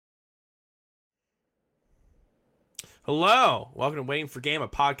Hello, welcome to Waiting for Game, a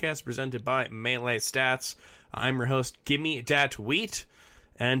podcast presented by Melee Stats. I'm your host, Gimme Dat Wheat,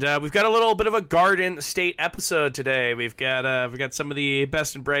 and we've got a little bit of a Garden State episode today. We've got some of the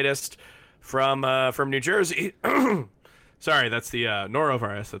best and brightest from New Jersey. Sorry, that's the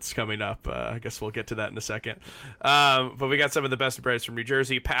norovirus that's coming up. I guess we'll get to that in a second. But we got some of the best and brightest from New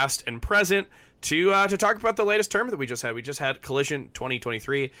Jersey, past and present, to talk about the latest tournament that we just had. We just had Collision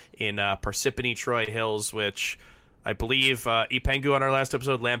 2023 in Parsippany Troy Hills, which I believe Ipengu on our last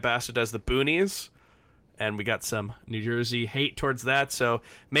episode lambasted as the boonies, and we got some New Jersey hate towards that. So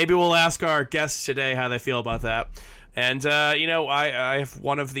maybe we'll ask our guests today how they feel about that. And I have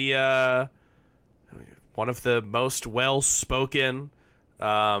one of the most well-spoken,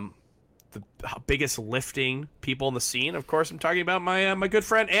 the biggest lifting people in the scene. Of course, I'm talking about my good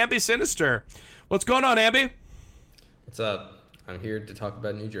friend Amby Sinister. What's going on, Amby? What's up? I'm here to talk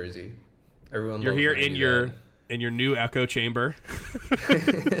about New Jersey. Everyone, you're here in your new echo chamber.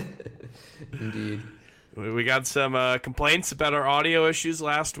 Indeed. We got some complaints about our audio issues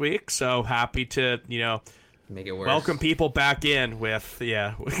last week, so happy to, make it worse. Welcome people back in with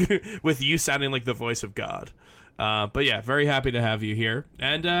with you sounding like the voice of God. But yeah, very happy to have you here,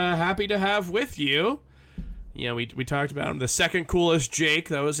 and happy to have with you. We talked about him, the second coolest Jake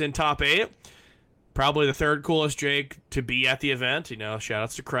that was in top 8. Probably the third coolest Jake to be at the event. Shout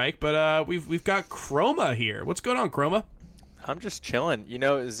outs to Crike. But we've got Chroma here. What's going on, Chroma? I'm just chilling.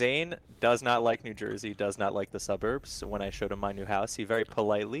 Zane does not like New Jersey, does not like the suburbs. When I showed him my new house, he very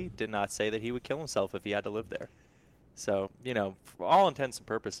politely did not say that he would kill himself if he had to live there. So, for all intents and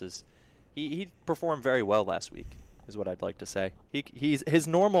purposes, he performed very well last week, is what I'd like to say. His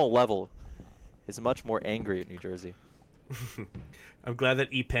normal level is much more angry at New Jersey. I'm glad that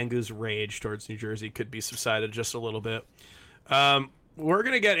Ipengu's rage towards New Jersey could be subsided just a little bit. We're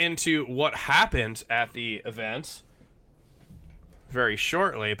going to get into what happened at the event very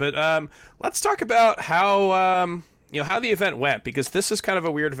shortly, but let's talk about how the event went, because this is kind of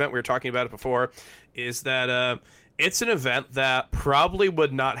a weird event. We were talking about it before, is that it's an event that probably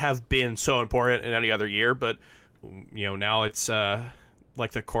would not have been so important in any other year, but now it's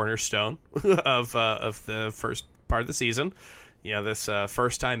like the cornerstone of the first part of the season. This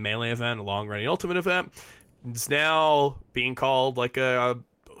first time Melee event, a long running Ultimate event, is now being called like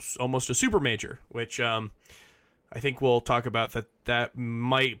almost a super major, which I think we'll talk about that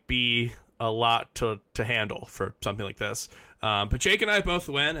might be a lot to handle for something like this. But Jake and I both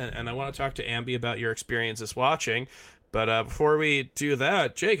went, and I want to talk to Amby about your experiences watching. But before we do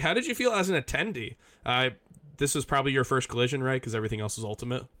that, Jake, how did you feel as an attendee? This was probably your first Collision, right? Because everything else is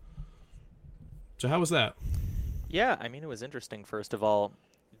Ultimate. So how was that? Yeah, it was interesting. First of all,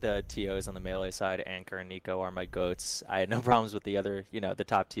 the TOs on the Melee side, Anchor and Nico, are my goats. I had no problems with the other, the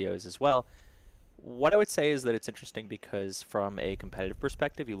top TOs as well. What I would say is that it's interesting because from a competitive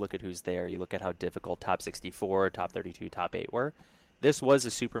perspective, you look at who's there, you look at how difficult top 64, top 32, top 8 were. This was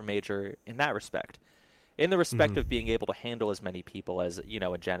a super major in that respect. In the respect of being able to handle as many people as,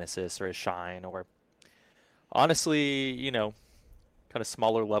 a Genesis or a Shine, or honestly, kind of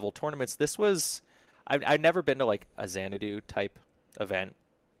smaller level tournaments. This was, I've never been to like a Xanadu type event.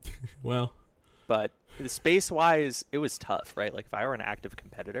 Well, but space-wise, it was tough, right? Like if I were an active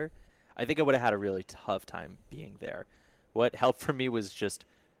competitor, I think I would have had a really tough time being there. What helped for me was just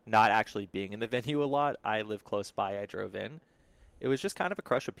not actually being in the venue a lot. I live close by. I drove in. It was just kind of a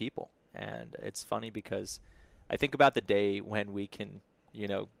crush of people. And it's funny because I think about the day when we can,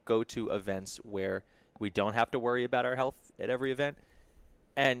 go to events where we don't have to worry about our health at every event.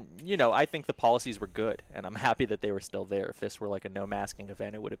 And, I think the policies were good, and I'm happy that they were still there. If this were like a no masking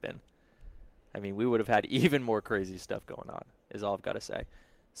event, it would have been. We would have had even more crazy stuff going on, is all I've got to say.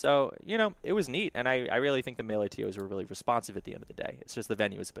 So, it was neat, and I really think the Melee TOs were really responsive at the end of the day. It's just the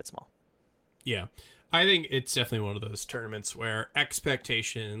venue is a bit small. Yeah. I think it's definitely one of those tournaments where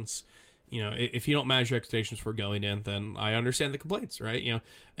expectations, if you don't manage your expectations for going in, then I understand the complaints, right?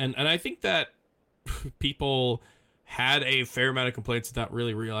 And I think that people had a fair amount of complaints without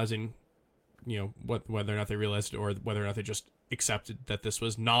really realizing, whether or not they realized it or whether or not they just accepted that this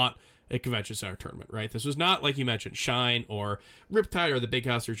was not a convention center tournament, right? This was not, like you mentioned, Shine or Riptide or the Big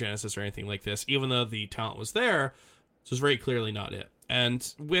House or Genesis or anything like this. Even though the talent was there, this was very clearly not it.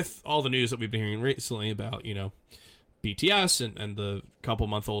 And with all the news that we've been hearing recently about, BTS and the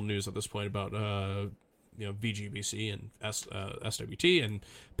couple-month-old news at this point about, VGBC and SWT and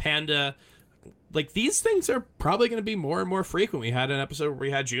Panda, like, these things are probably going to be more and more frequent. We had an episode where we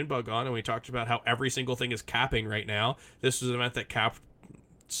had Junebug on, and we talked about how every single thing is capping right now. This was an event that capped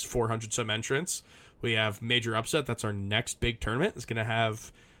 400 some entrants. We have Major Upset. That's our next big tournament. It's going to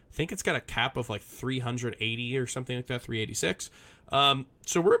have I think it's got a cap of like 380 or something like that, 386.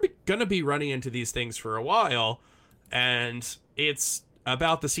 So we're going to be running into these things for a while, and it's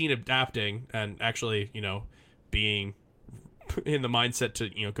about the scene adapting and actually, being in the mindset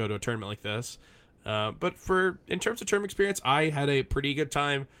to, go to a tournament like this. But in terms of tournament experience, I had a pretty good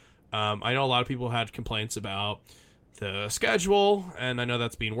time. I know a lot of people had complaints about the schedule, and I know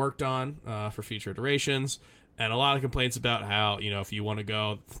that's being worked on for future iterations, and a lot of complaints about how, if you want to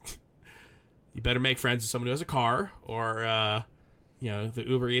go, you better make friends with someone who has a car, or the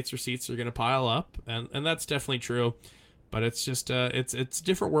Uber Eats receipts are going to pile up, and that's definitely true. But it's just it's a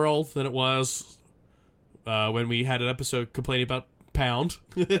different world than it was when we had an episode complaining about Pound.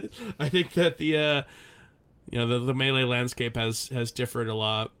 I think that the Melee landscape has differed a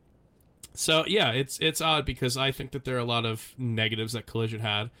lot. So yeah, it's odd because I think that there are a lot of negatives that Collision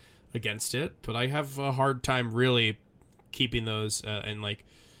had against it, but I have a hard time really keeping those and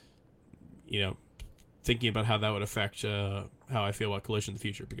thinking about how that would affect how I feel about Collision in the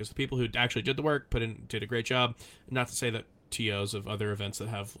future, because the people who actually did the work did a great job. Not to say that TOs of other events that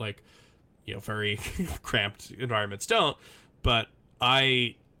have very cramped environments don't, but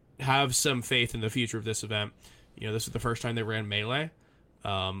I have some faith in the future of this event. This is the first time they ran Melee.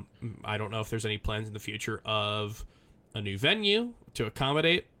 I don't know if there's any plans in the future of a new venue to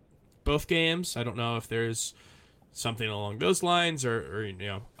accommodate both games. I don't know if there's something along those lines, or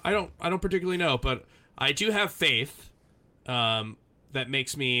I don't particularly know, but I do have faith that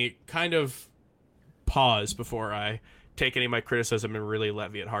makes me kind of pause before I take any of my criticism and really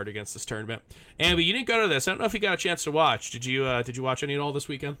levy it hard against this tournament. And but you didn't go to this. I don't know if you got a chance to watch. Did you watch any at all this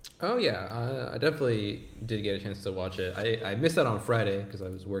weekend? Oh yeah, I definitely did get a chance to watch it. I missed out on Friday because I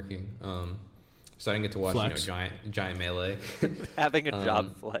was working, so I didn't get to watch giant Melee. Having a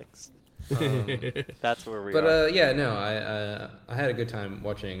job flex. That's where we are. But yeah, no, I had a good time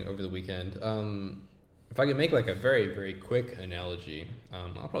watching over the weekend. If I could make like a very, very quick analogy,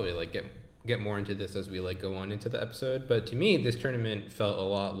 I'll probably get more into this as we go on into the episode. But to me, this tournament felt a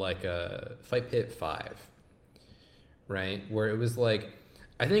lot like a Fight Pit 5, right? Where it was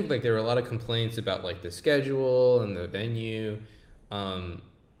I think there were a lot of complaints about the schedule and the venue, and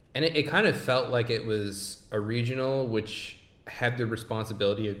it kind of felt like it was a regional which had the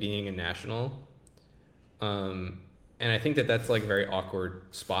responsibility of being a national. And I think that's a very awkward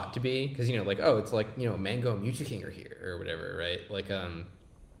spot to be, because it's Mango and Mewtwo King are here or whatever, right?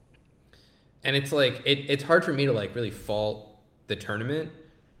 And it's it's hard for me to really fault the tournament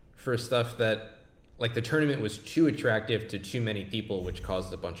for stuff that the tournament was too attractive to too many people, which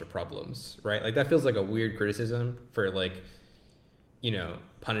caused a bunch of problems, right? That feels like a weird criticism for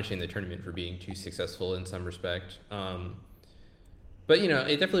punishing the tournament for being too successful in some respect. But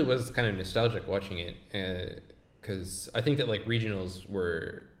it definitely was kind of nostalgic watching it, because I think that regionals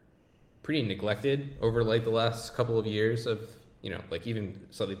were pretty neglected over the last couple of years of even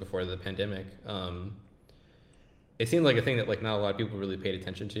slightly before the pandemic. It seemed like a thing that not a lot of people really paid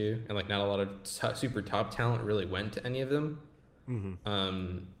attention to, and not a lot of super top talent really went to any of them.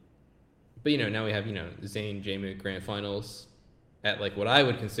 Mm-hmm. But now we have Zane Jmook Grand Finals at what I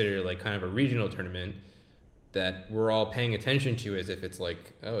would consider kind of a regional tournament that we're all paying attention to as if it's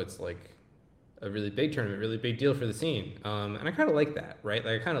it's a really big tournament, really big deal for the scene. And I kind of like that, right?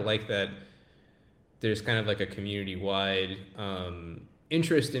 I kind of like that there's kind of a community-wide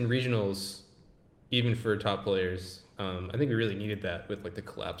interest in regionals, even for top players. I think we really needed that with the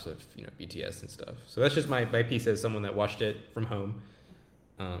collapse of BTS and stuff. So that's just my piece as someone that watched it from home.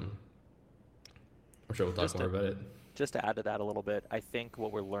 I'm sure we'll talk more about it. Just to add to that a little bit, I think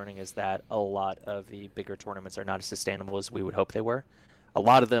what we're learning is that a lot of the bigger tournaments are not as sustainable as we would hope they were. A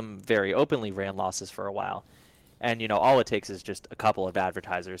lot of them very openly ran losses for a while. And, all it takes is just a couple of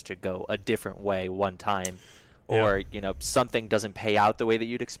advertisers to go a different way one time. Or, something doesn't pay out the way that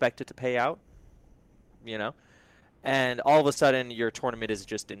you'd expect it to pay out. And all of a sudden your tournament is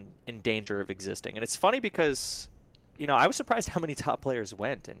just in danger of existing. And it's funny because, I was surprised how many top players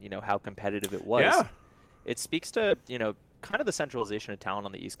went and, how competitive it was. Yeah. It speaks to, kind of the centralization of talent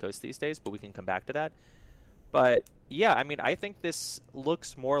on the East Coast these days, but we can come back to that. But yeah, I think this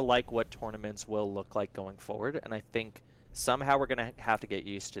looks more like what tournaments will look like going forward, and I think somehow we're going to have to get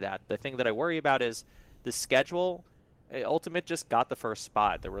used to that. The thing that I worry about is the schedule. Ultimate just got the first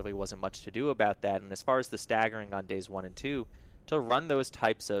spot. There really wasn't much to do about that, and as far as the staggering on days 1 and 2, to run those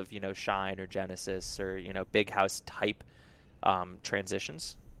types of, Shine or Genesis or, Big House type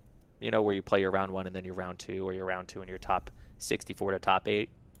transitions, where you play your round 1 and then your round 2, or your round 2 and your top 64 to top 8,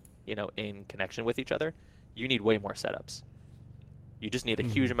 in connection with each other, you need way more setups. You just need a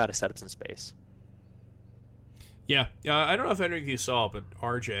huge amount of setups in space. Yeah, I don't know if any of you saw, but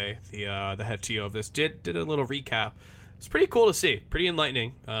RJ, the head TO of this, did a little recap. It's pretty cool to see, pretty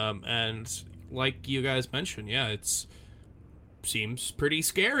enlightening. And like you guys mentioned, yeah, it's seems pretty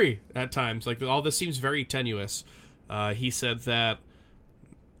scary at times. Like all this seems very tenuous. He said that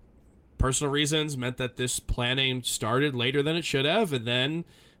personal reasons meant that this planning started later than it should have, and then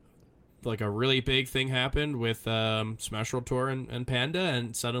like a really big thing happened with Smash World Tour and Panda,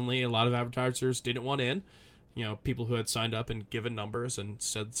 and suddenly a lot of advertisers didn't want in. You know, people who had signed up and given numbers and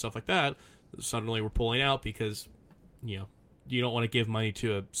said stuff like that suddenly were pulling out because, you know, you don't want to give money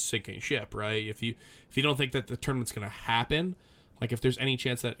to a sinking ship, right? If you don't think that the tournament's going to happen, like if there's any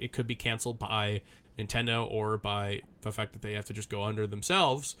chance that it could be canceled by Nintendo or by the fact that they have to just go under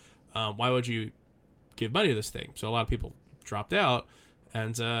themselves, why would you give money to this thing? So a lot of people dropped out,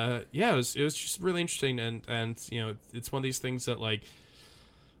 and yeah, it was just really interesting, and you know, it's one of these things that like,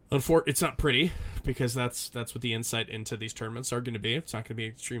 it's not pretty because that's what the insight into these tournaments are going to be. It's not going to be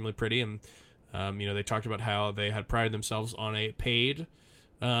extremely pretty, and you know, they talked about how they had prided themselves on a paid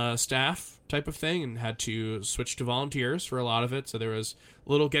staff type of thing and had to switch to volunteers for a lot of it. So there was a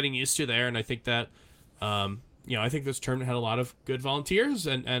little getting used to there, and I think that you know, I think this tournament had a lot of good volunteers,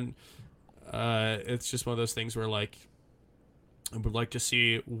 and it's just one of those things where like I would like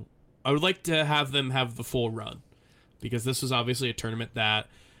to have them have the full run, because this was obviously a tournament that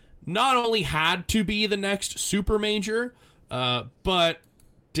not only had to be the next super major, but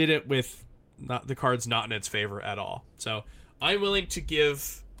did it with not the cards not in its favor at all. So I'm willing to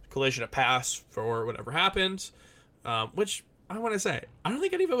give Collision a pass for whatever happens, which I want to say, I don't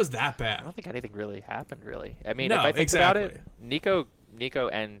think any of it was that bad. I don't think anything really happened, really. I mean, No, if I think exactly. about it, Nico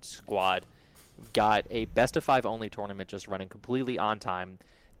and Squad got a best of 5 only tournament just running completely on time.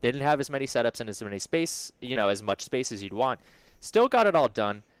 They didn't have as many setups and as many space, you know, as much space as you'd want. Still got it all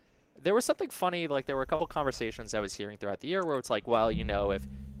done. There was something funny, like there were a couple conversations I was hearing throughout the year where it's like, well, you know,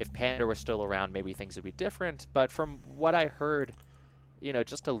 if Panda were still around, maybe things would be different. But from what I heard, you know,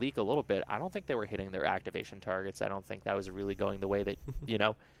 just to leak a little bit, I don't think they were hitting their activation targets. I don't think that was really going the way that, you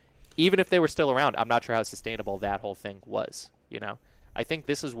know, even if they were still around, I'm not sure how sustainable that whole thing was, you know. I think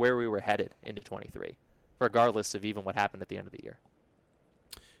this is where we were headed into 23, regardless of even what happened at the end of the year.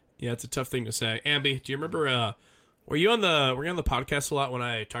 Yeah, it's a tough thing to say. Ambi, do you remember, were you on the podcast a lot when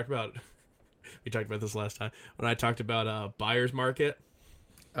I talked about, we talked about this last time, when I talked about buyer's market?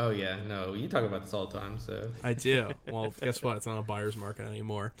 Oh yeah, no, you talk about this all the time. So I do. Well, guess what? It's not a buyer's market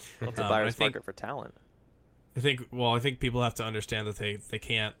anymore. Well, it's a buyer's market for talent. I think people have to understand that they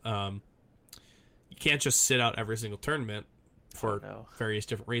can't, you can't just sit out every single tournament for various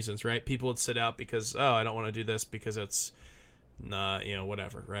different reasons, right? People would sit out because, oh, I don't want to do this because it's not, you know,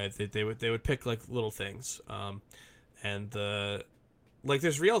 whatever, right? They would pick like little things, and like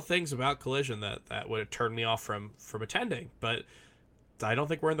there's real things about Collision that would turn me off from attending, but I don't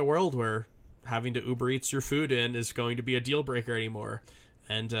think we're in the world where having to Uber Eats your food in is going to be a deal breaker anymore.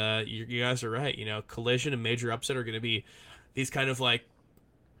 And you guys are right. You know, Collision and Major Upset are going to be these kind of like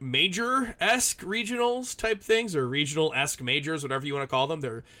major-esque regionals type things, or regional-esque majors, whatever you want to call them.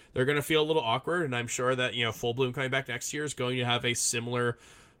 They're going to feel a little awkward, and I'm sure that, you know, Full Bloom coming back next year is going to have a similar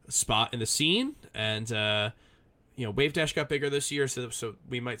spot in the scene. And you know, Wave Dash got bigger this year, so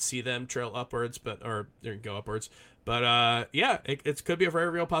we might see them trail upwards, or they go upwards. But yeah, it could be a very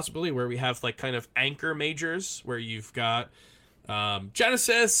real possibility where we have like kind of anchor majors where you've got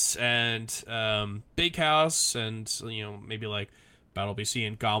Genesis and Big House and, you know, maybe like Battle BC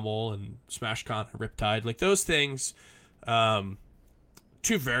and Gommel and SmashCon and Riptide, like those things, to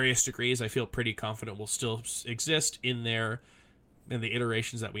various degrees, I feel pretty confident will still exist in the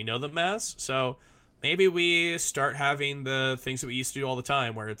iterations that we know them as. So maybe we start having the things that we used to do all the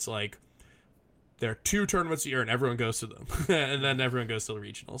time, where it's like there are 2 tournaments a year and everyone goes to them, and then everyone goes to the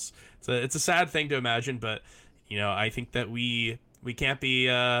regionals. So it's a sad thing to imagine, but you know, I think that we can't be, you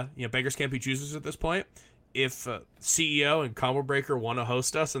know, beggars can't be choosers at this point. If CEO and Combo Breaker want to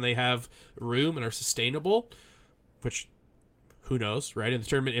host us and they have room and are sustainable, which who knows, right? In the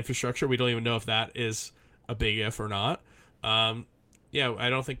tournament infrastructure, we don't even know if that is a big if or not. Yeah, I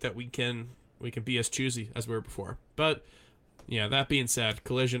don't think that we can be as choosy as we were before. But yeah, that being said,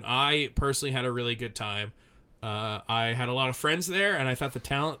 Collision, I personally had a really good time. I had a lot of friends there, and I thought the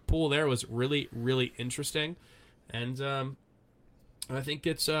talent pool there was really, really interesting. And I think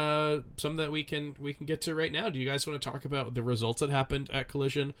it's something that we can get to right now. Do you guys want to talk about the results that happened at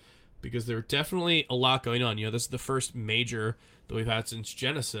Collision? Because there are definitely a lot going on. You know, this is the first major that we've had since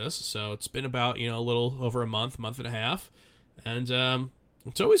Genesis, so it's been about, you know, a little over a month and a half. And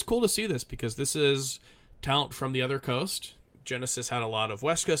it's always cool to see this, because this is talent from the other coast Genesis had a lot of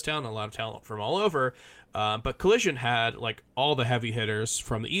West Coast talent, a lot of talent from all over, but Collision had like all the heavy hitters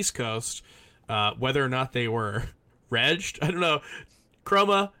from the East Coast, whether or not they were regged. I don't know.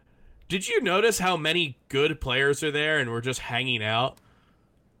 Chroma, did you notice how many good players are there and were just hanging out?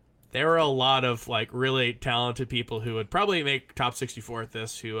 There were a lot of like really talented people who would probably make top 64 at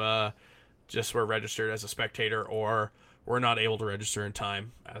this who just were registered as a spectator or were not able to register in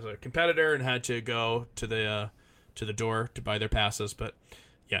time as a competitor and had to go to the door to buy their passes. But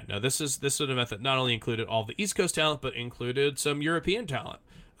yeah, no, this is an event that not only included all the East Coast talent but included some European talent.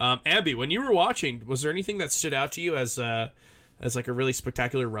 Abby, when you were watching, was there anything that stood out to you as like a really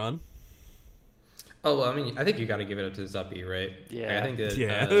spectacular run? Oh, well, I mean, I think you got to give it up to Zuppy, right? Yeah. I think that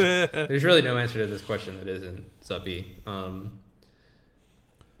Yeah. there's really no answer to this question that isn't Zuppy.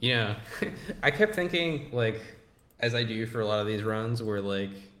 I kept thinking, like, as I do for a lot of these runs, where,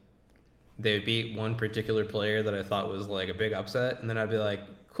 like, they would beat one particular player that I thought was, like, a big upset, and then I'd be like,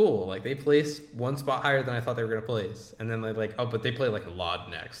 cool, like, they placed one spot higher than I thought they were going to place. And then, like, oh, but they play, like, a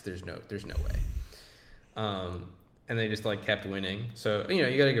lot next. There's no way. And they just, like, kept winning. So,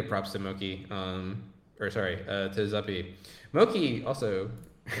 you got to give props to Moki. To Zuppy. Moki also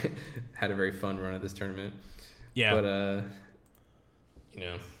had a very fun run at this tournament. Yeah. But,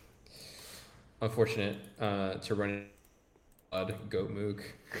 unfortunate to run Jmook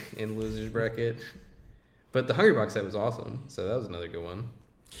in loser's bracket. But the Hungry Box set was awesome, so that was another good one.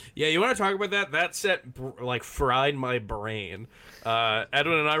 Yeah, you want to talk about that? That set like fried my brain.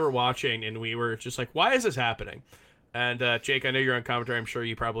 Edwin and I were watching, and we were just like, "Why is this happening?" And Jake, I know you're on commentary. I'm sure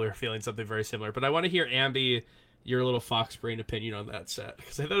you probably are feeling something very similar. But I want to hear Ambi, your little fox brain opinion on that set,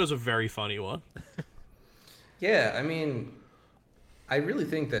 because I thought it was a very funny one. Yeah, I mean, I really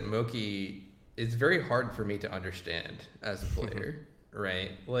think that Moki is very hard for me to understand as a player,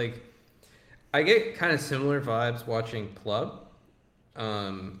 right? Like, I get kind of similar vibes watching Club,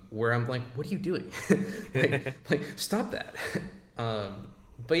 where I'm like, what are you doing? like, stop that.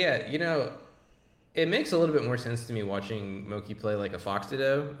 But yeah, it makes a little bit more sense to me watching Moki play like a Fox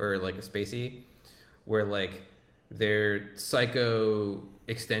Ditto or like a Spacey, where like their psycho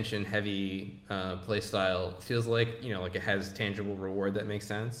extension heavy play style feels like, like it has tangible reward that makes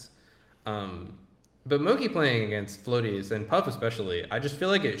sense. But Moki playing against floaties and Puff especially, I just feel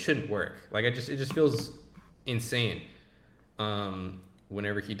like it shouldn't work. Like it just feels insane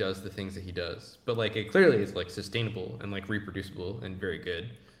whenever he does the things that he does. But like it clearly is like sustainable and like reproducible and very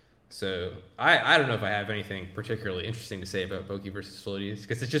good. So I don't know if I have anything particularly interesting to say about Moki versus floaties,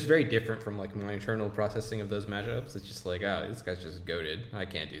 because it's just very different from like my internal processing of those matchups. It's just like, oh, this guy's just goated. I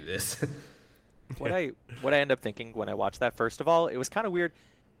can't do this. What I end up thinking when I watched that, first of all, it was kind of weird.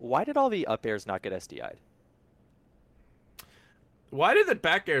 Why did all the up airs not get SDI'd? Why did the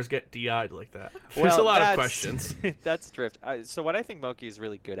back airs get DI'd like that? There's a lot of questions. That's drift. So what I think Moki is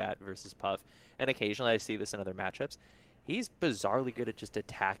really good at versus Puff, and occasionally I see this in other matchups, he's bizarrely good at just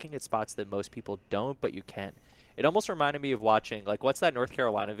attacking at spots that most people don't, but you can. It almost reminded me of watching, like, what's that North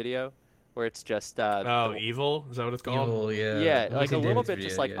Carolina video where it's just Evil? Is that what it's called? Evil, yeah. Yeah, like a little bit video,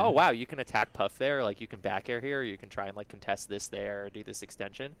 just like, yeah. oh wow, you can attack Puff there, like you can back air here, or you can try and like contest this there, or do this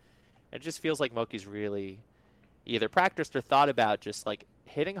extension. It just feels like Moki's really either practiced or thought about just like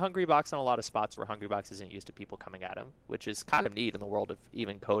hitting Hungry Box on a lot of spots where Hungry Box isn't used to people coming at him, which is kind of neat in the world of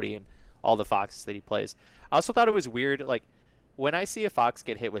even Cody and all the Foxes that he plays. I also thought it was weird, like, when I see a Fox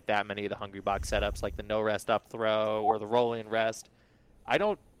get hit with that many of the Hungry Box setups, like the no rest up throw or the roll in rest, I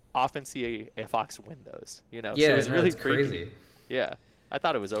don't often see a Fox win those, Yeah, so it was really crazy. freaky. Yeah, I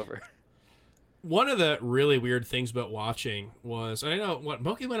thought it was over. One of the really weird things about watching was, I know,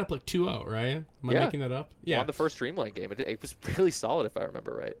 Moki went up like 2-0, right? Am I making that up? Yeah. On the first Streamline game, it was really solid if I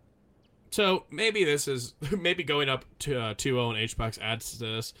remember right. So maybe maybe going up to 2-0 and HBox adds to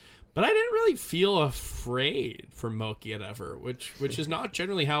this, but I didn't really feel afraid for Moki ever, which is not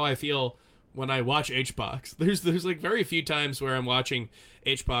generally how I feel when I watch HBox. There's like very few times where I'm watching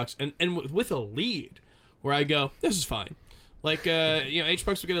HBox and with a lead where I go, this is fine. Like,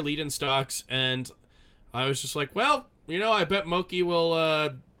 HBox will get a lead in stocks, and I was just like, well, I bet Moki will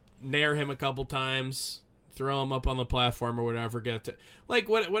nair him a couple times, throw him up on the platform or whatever, get to, like,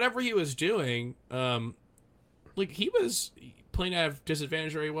 whatever he was doing, like, he was playing out of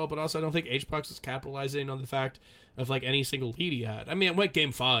disadvantage very well, but also I don't think HBox was capitalizing on the fact of, like, any single lead he had. I mean, it went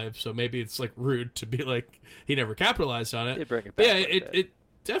game 5, so maybe it's, like, rude to be like, he never capitalized on it. They bring it But back. yeah, it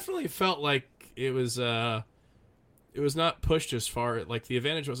definitely felt like it was not pushed as far, like the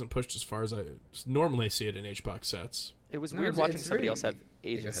advantage wasn't pushed as far as I normally see it in HBox sets. It was No, weird watching it's somebody really- else have go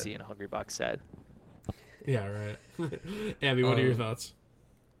agency ahead. in a Hungry Box set. Yeah, right. Abby, what are your thoughts?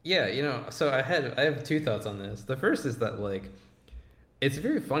 Yeah, so I have two thoughts on this. The first is that like it's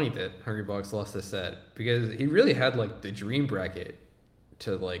very funny that Hungrybox lost this set because he really had like the dream bracket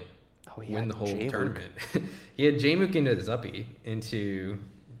to like Oh, he win had the whole Jmook. tournament. He had Jmook into Zuppy into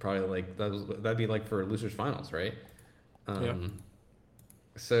probably like that'd be like for losers finals, right? Yeah.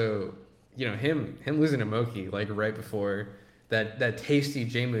 So him losing to Moki like right before that tasty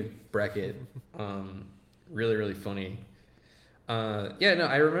Jmook bracket, really really funny. Yeah, no,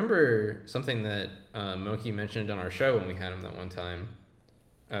 I remember something that Moki mentioned on our show when we had him that one time,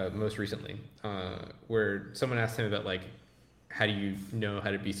 most recently, where someone asked him about like, how do you know how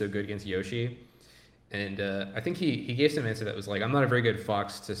to be so good against Yoshi? And I think he gave some answer that was like, I'm not a very good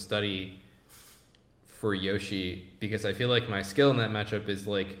fox to study for Yoshi because I feel like my skill in that matchup is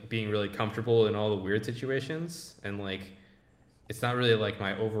like being really comfortable in all the weird situations and like it's not really like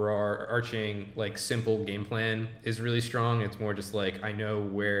my overarching like simple game plan is really strong. It's more just like I know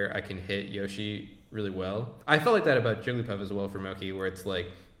where I can hit Yoshi really well. I felt like that about Jigglypuff as well for Moki, where it's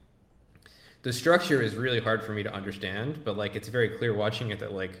like the structure is really hard for me to understand, but like it's very clear watching it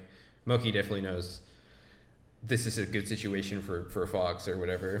that like Moki definitely knows this is a good situation for a fox or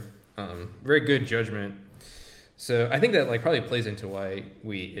whatever. Very good judgment. So I think that like probably plays into why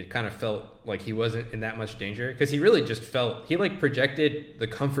it kind of felt like he wasn't in that much danger because he really just felt he like projected the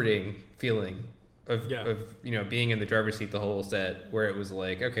comforting feeling of being in the driver's seat the whole set where it was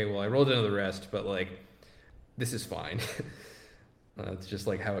like, okay, well I rolled into the rest, but like this is fine. It's just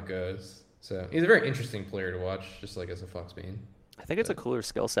like how it goes. So he's a very interesting player to watch, just like as a Fox bean. I think it's a cooler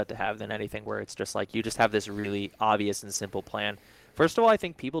skill set to have than anything where it's just like you just have this really obvious and simple plan. First of all, I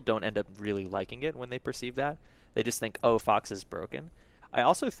think people don't end up really liking it when they perceive that. They just think, oh, Fox is broken. I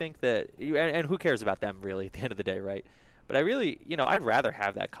also think that, and who cares about them really at the end of the day, right? But I really, I'd rather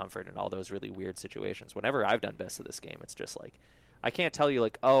have that comfort in all those really weird situations. Whenever I've done best of this game, it's just like, I can't tell you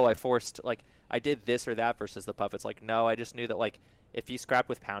like, oh, I did this or that versus the puff. It's like, no, I just knew that like, if you scrap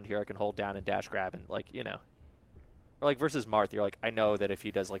with pound here, I can hold down and dash grab and like, or like versus Marth, you're like, I know that if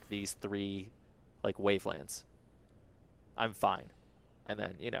he does like these 3 like wavelands, I'm fine. And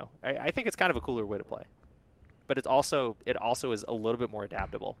then, I think it's kind of a cooler way to play. But it also is a little bit more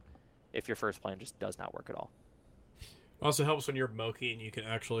adaptable if your first plan just does not work at all. Also helps when you're Moki and you can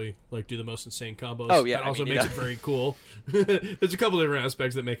actually like do the most insane combos. Oh yeah, that also makes it very cool. There's a couple different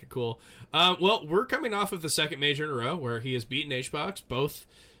aspects that make it cool. Well, we're coming off of the second major in a row where he has beaten HBox. Both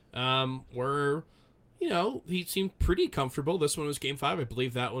were, he seemed pretty comfortable. This one was game 5. I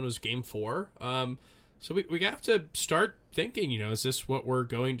believe that one was game 4. So we have to start thinking, is this what we're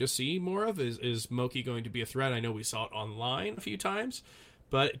going to see more of? Is Moki going to be a threat? I know we saw it online a few times,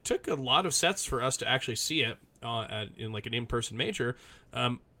 but it took a lot of sets for us to actually see it in like an in-person major.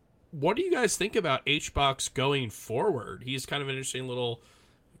 What do you guys think about HBox going forward? He's kind of an interesting little,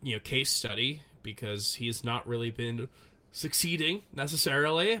 case study because he's not really been succeeding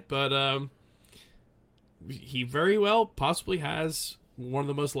necessarily, but he very well possibly has one of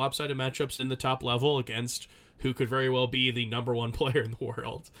the most lopsided matchups in the top level against who could very well be the number 1 player in the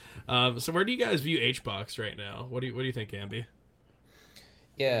world. So where do you guys view HBox right now? What do you think, Ambi?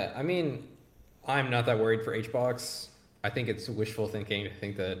 Yeah, I mean, I'm not that worried for HBox. I think it's wishful thinking to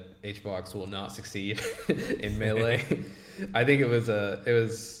think that HBox will not succeed in Melee. I think it was a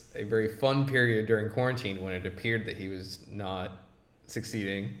very fun period during quarantine when it appeared that he was not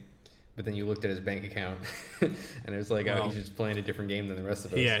succeeding. But then you looked at his bank account, and it was like, oh, he's just playing a different game than the rest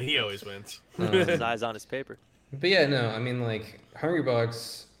of us. Yeah, he always wins. His eyes on his paper. But yeah, no, I mean, like,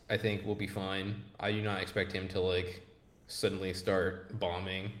 Hungrybox, I think, will be fine. I do not expect him to, like, suddenly start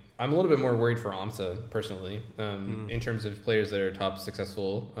bombing. I'm a little bit more worried for Amsa, personally, in terms of players that are top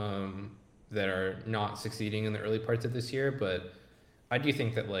successful, that are not succeeding in the early parts of this year. But I do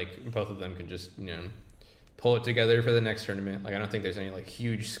think that, like, both of them can just, pull it together for the next tournament. Like, I don't think there's any like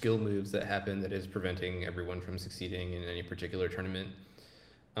huge skill moves that happen that is preventing everyone from succeeding in any particular tournament.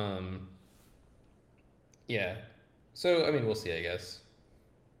 Yeah. So, I mean, we'll see, I guess.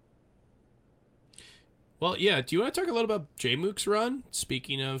 Well, yeah. Do you want to talk a little about Jmook's run?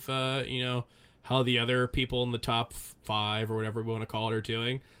 Speaking of, how the other people in the top 5 or whatever we want to call it are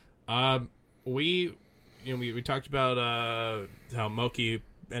doing. We talked about how Moki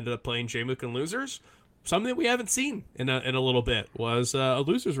ended up playing Jmook and losers. Something that we haven't seen in a little bit was a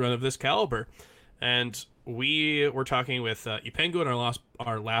losers run of this caliber, and we were talking with Ipengu in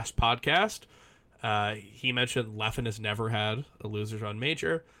our last podcast. He mentioned Leffen has never had a losers run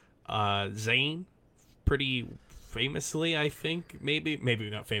major. Zane, pretty famously, I think, maybe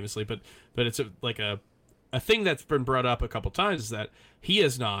not famously, but it's a thing that's been brought up a couple times is that he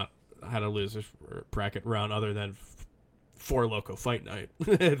has not had a losers bracket run other than for Loco Fight Night,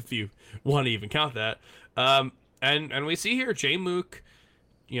 if you want to even count that. And we see here Jmook,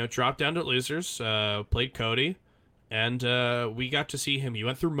 dropped down to losers, played Cody, and we got to see him. He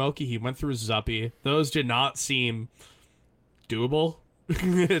went through Moki, he went through Zuppy. Those did not seem doable.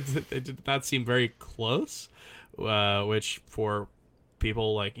 It did not seem very close, which for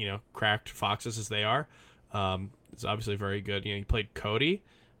people like, cracked foxes as they are, is obviously very good. He played Cody,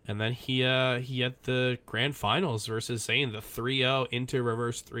 and then he had the grand finals versus Zayn, the 3-0 into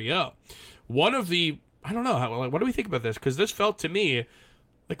reverse 3-0. One of the, I don't know, what do we think about this? Because this felt to me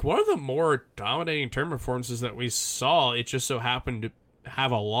like one of the more dominating tournament performances that we saw. It just so happened to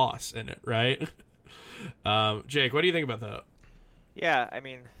have a loss in it, right? Jake, what do you think about that? Yeah, I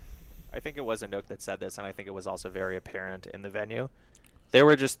mean, I think it was Anook that said this, and I think it was also very apparent in the venue. There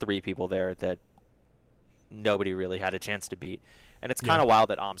were just 3 people there that nobody really had a chance to beat. And it's kind of wild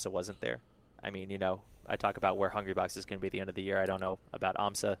that AMSA wasn't there. I mean, I talk about where Hungrybox is going to be at the end of the year. I don't know about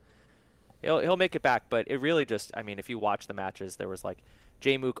AMSA. He'll make it back, but it really just, I mean, if you watch the matches, there was like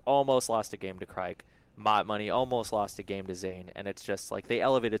Jmook almost lost a game to Crike. Mott Money almost lost a game to Zayn. And it's just like they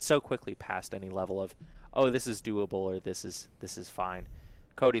elevated so quickly past any level of, oh, this is doable or this is fine.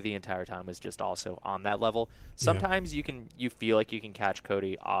 Cody the entire time was just also on that level. Sometimes you feel like you can catch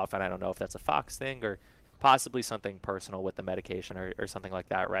Cody off, and I don't know if that's a Fox thing or possibly something personal with the medication or something like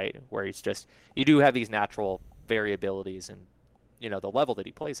that, right? Where he's just, you do have these natural variabilities in, the level that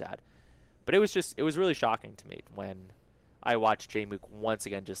he plays at. But it was really shocking to me when I watched Jmook once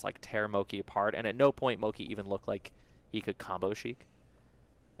again just like tear Moki apart, and at no point Moki even looked like he could combo Sheik.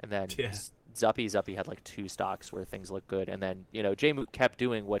 And then Zuppy had like 2 stocks where things looked good, and then Jmook kept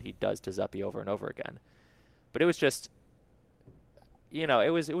doing what he does to Zuppy over and over again. But it was just,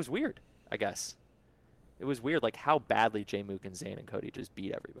 it was weird, I guess. It was weird, like how badly Jmook and Zayn and Cody just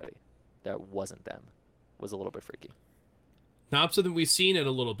beat everybody. That wasn't them. It was a little bit freaky. Not something we've seen it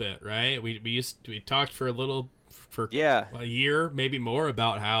a little bit, right? We talked for a year, maybe more,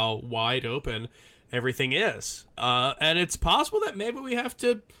 about how wide open everything is, and it's possible that maybe we have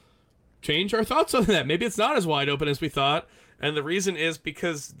to change our thoughts on that. Maybe it's not as wide open as we thought, and the reason is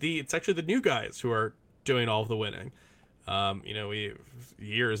because it's actually the new guys who are doing all of the winning. We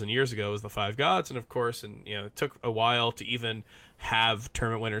years and years ago was the 5 gods, and of course, it took a while to even have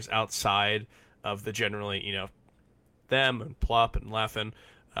tournament winners outside of the generally, them and Plop and Leffen.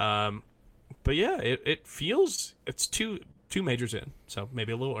 But yeah, it feels it's two majors in, so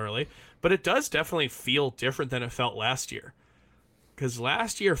maybe a little early, but it does definitely feel different than it felt last year, because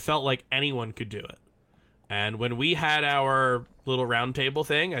last year felt like anyone could do it. And when we had our little round table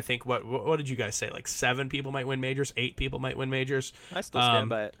thing, I think what did you guys say? Like 7 people might win majors, 8 people might win majors. I still stand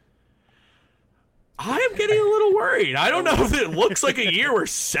by it. I am getting a little worried. I don't know if it looks like a year where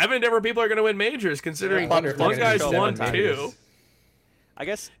 7 different people are going to win majors, considering one guy's won 2. I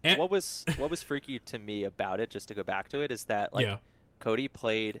guess what was freaky to me about it, just to go back to it, is that Cody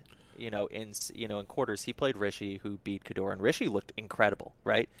played, in quarters he played Rishi, who beat Kador, and Rishi looked incredible,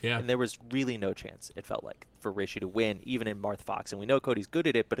 right? Yeah. And there was really no chance, it felt like, for Rishi to win, even in Marth Fox. And we know Cody's good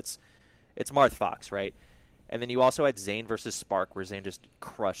at it, but it's Marth Fox, right? And then you also had Zayn versus Spark, where Zayn just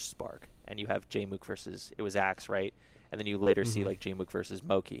crushed Spark, and you have Jmook versus, it was Axe, right? And then you later see like Jmook versus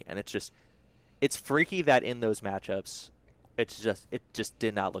Moki, and it's freaky that in those matchups, it just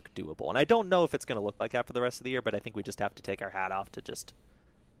did not look doable. And I don't know if it's going to look like that for the rest of the year, but I think we just have to take our hat off to just.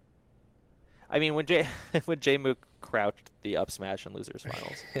 I mean, when Jmook crouched the up smash in losers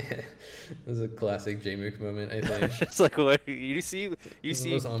finals, it was a classic Jmook moment, I think. It's like, what you see the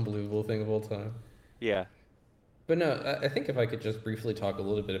most unbelievable thing of all time. Yeah. But no, I think if I could just briefly talk a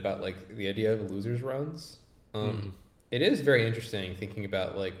little bit about like the idea of losers runs. It is very interesting thinking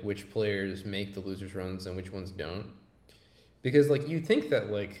about like which players make the losers runs and which ones don't. Because like you think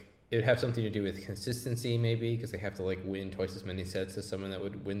that like it would have something to do with consistency, maybe, because they have to like win twice as many sets as someone that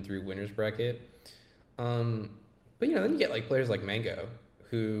would win through winners bracket. But then you get like players like Mango,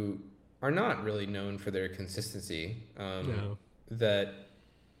 who are not really known for their consistency, that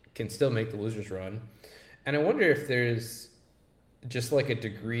can still make the losers run. And I wonder if there's just like a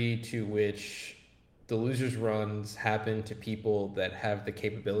degree to which the losers runs happen to people that have the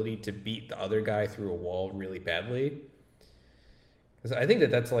capability to beat the other guy through a wall really badly. Because I think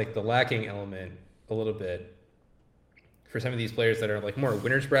that's like the lacking element a little bit for some of these players that are like more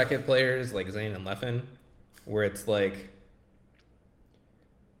winners bracket players like Zayn and Leffen, where it's like,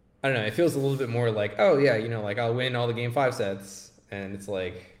 I don't know, it feels a little bit more like, oh yeah, like I'll win all the game 5 sets, and it's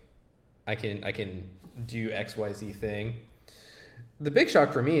like I can do XYZ thing. The big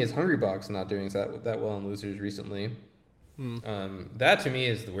shock for me is Hungrybox not doing that well in losers recently. That to me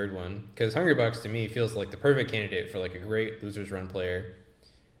is the weird one, because Hungrybox to me feels like the perfect candidate for like a great losers run player,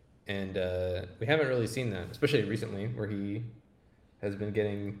 and we haven't really seen that, especially recently, where he has been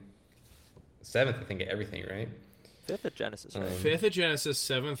getting 7th, I think, at everything, right? 5th at Genesis, right? 5th at Genesis,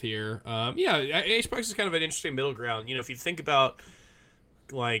 7th here. Yeah, HBox is kind of an interesting middle ground. You know, if you think about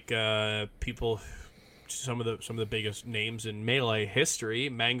like people, some of the biggest names in Melee history,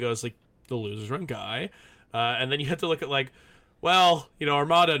 Mango's like the losers run guy, and then you have to look at like, well, you know,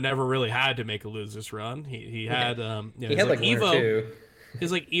 Armada never really had to make a losers run. He had you know, He had like one Evo. or two.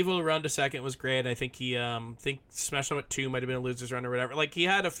 His like Evo run to 2nd was great. I think he think Smash Summit 2 might have been a losers run or whatever. Like he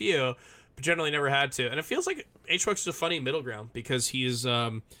had a few, but generally never had to. And it feels like HBox is a funny middle ground because he has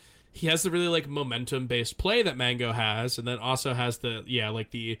the really like momentum based play that Mango has, and then also has the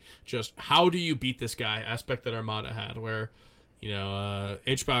like the just how do you beat this guy aspect that Armada had, where you know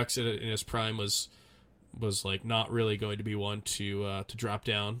HBox in his prime was like not really going to be one to drop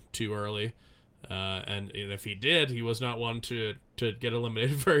down too early. And if he did, he was not one to get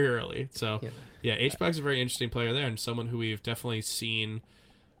eliminated very early. So, yeah, HBox is a very interesting player there, and someone who we've definitely seen,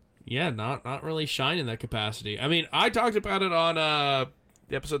 not really shine in that capacity. I mean, I talked about it on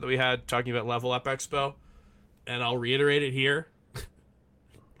the episode that we had talking about Level Up Expo, and I'll reiterate it here.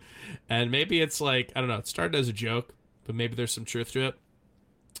 And maybe it's like, I don't know, it started as a joke, but maybe there's some truth to it.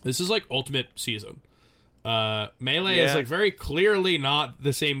 This is like Ultimate season. Melee is like very clearly not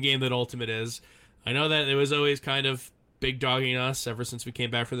the same game that Ultimate is. I know that it was always kind of big dogging us ever since we came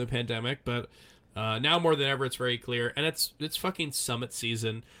back from the pandemic, but now more than ever it's very clear, and it's fucking Summit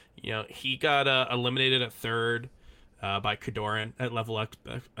season. You know, he got eliminated at 3rd by Kadoran at Level Up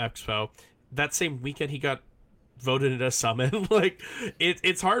Expo. That same weekend he got voted into Summit. Like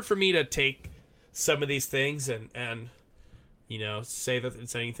it's hard for me to take some of these things and you know say that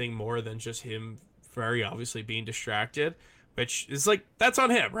it's anything more than just him very obviously being distracted, which is like, that's on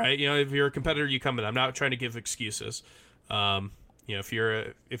him, right? You know, if you're a competitor, you come in. I'm not trying to give excuses. You know, if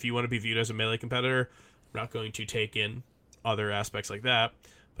you want to be viewed as a Melee competitor, I'm not going to take in other aspects like that.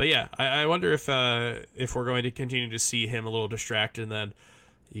 But yeah, I wonder if we're going to continue to see him a little distracted. And then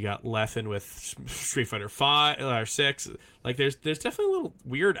you got Leffen with Street Fighter 5 or 6. Like there's definitely little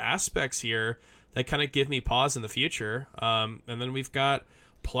weird aspects here that kind of give me pause in the future. And then we've got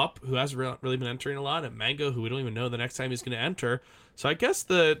Plup, who hasn't really been entering a lot, and Mango, who we don't even know the next time he's going to enter. So I guess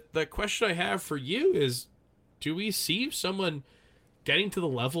the question I have for you is, do we see someone getting to the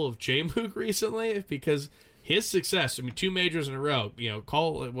level of Jmook recently? Because his success, I mean, 2 majors in a row, you know,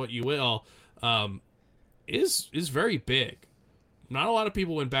 call it what you will, is very big. Not a lot of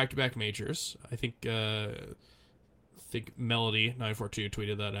people win back-to-back majors. I think Melody 942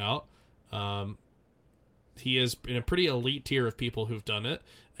 tweeted that out. He is in a pretty elite tier of people who've done it.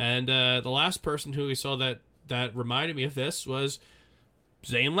 And the last person who we saw that reminded me of this was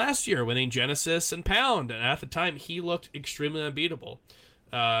Zane last year, winning Genesis and Pound. And at the time, he looked extremely unbeatable.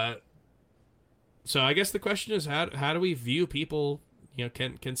 So I guess the question is, how do we view people? You know,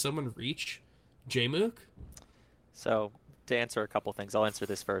 can someone reach Jmook? So to answer a couple things, I'll answer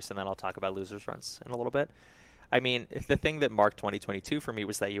this first, and then I'll talk about losers runs in a little bit. I mean, the thing that marked 2022 for me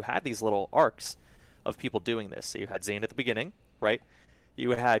was that you had these little arcs of people doing this. So you had Zane at the beginning, right?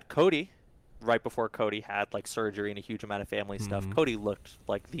 You had Cody right before Cody had like surgery and a huge amount of family stuff. Cody looked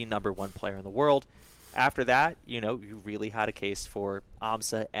like the #1 player in the world. After that, you know, you really had a case for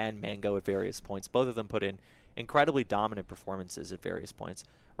Amsa and Mango at various points. Both of them put in incredibly dominant performances at various points.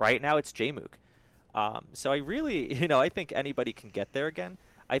 Right now it's Jmook. So I really, you know, I think anybody can get there again.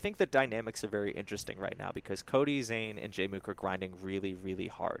 I think the dynamics are very interesting right now because Cody, Zane, and Jmook are grinding really, really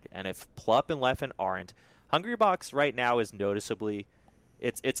hard. And if Plup and Leffen aren't, Hungrybox right now is noticeably,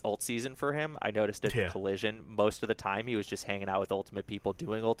 it's ult season for him. I noticed it in Collision. Most of the time he was just hanging out with Ultimate people,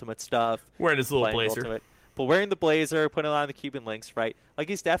 doing Ultimate stuff. Wearing his little blazer. Ultimate, but wearing the blazer, putting on the Cuban links, right? Like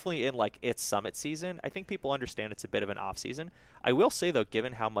he's definitely in like its Summit season. I think people understand it's a bit of an off season. I will say though,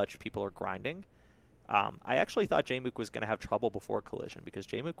 given how much people are grinding, I actually thought Jmook was going to have trouble before Collision because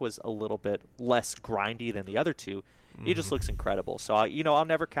Jmook was a little bit less grindy than the other two. He just looks incredible. So, you know, I'll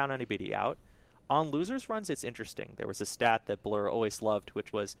never count anybody out. On losers runs, it's interesting. There was a stat that Blur always loved,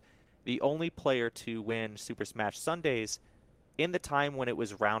 which was the only player to win Super Smash Sundays in the time when it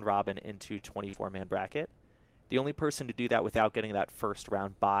was round robin into 24-man bracket. The only person to do that without getting that first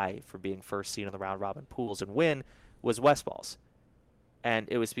round bye for being first seed in the round robin pools and win was Westballs. And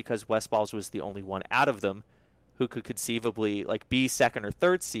it was because Westballs was the only one out of them who could conceivably like be second or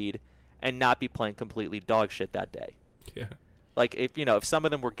third seed and not be playing completely dog shit that day. Yeah. Like if some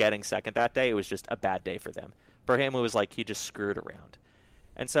of them were getting second that day, it was just a bad day for them. For him, it was like he just screwed around.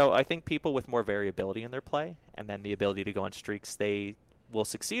 And so I think people with more variability in their play and then the ability to go on streaks, they will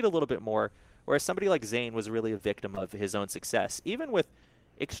succeed a little bit more. Whereas somebody like Zane was really a victim of his own success, even with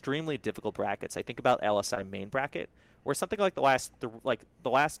extremely difficult brackets. I think about LSI main bracket, where something like the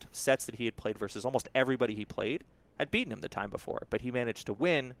last sets that he had played versus almost everybody he played had beaten him the time before, but he managed to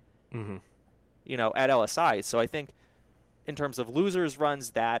win, at LSI. So I think in terms of losers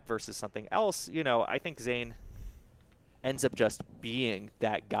runs that versus something else, I think Zane ends up just being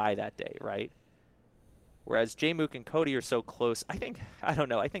that guy that day, right? Whereas Jmook and Cody are so close, I think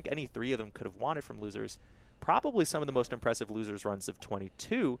any three of them could have won it from losers. Probably some of the most impressive losers runs of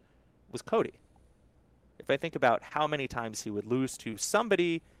 22 was Cody. If I think about how many times he would lose to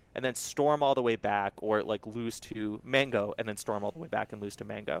somebody and then storm all the way back, or like lose to Mango and then storm all the way back and lose to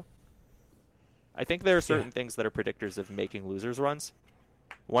Mango. I think there are certain things that are predictors of making losers runs.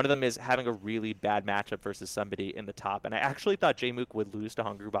 One of them is having a really bad matchup versus somebody in the top. And I actually thought Jmook would lose to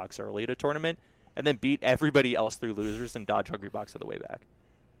Hungrybox early at a tournament and then beat everybody else through losers and dodge Hungrybox on the way back.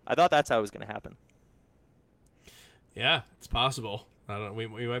 I thought that's how it was going to happen. Yeah, it's possible. I don't know.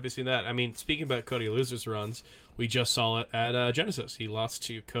 We might be seeing that. I mean, speaking about Cody losers runs, we just saw it at Genesis. He lost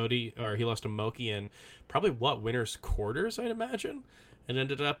to Moki in probably winners quarters, I'd imagine, and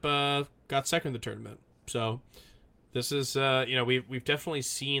ended up got second in the tournament. So this is we've definitely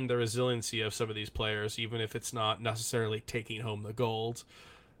seen the resiliency of some of these players, even if it's not necessarily taking home the gold.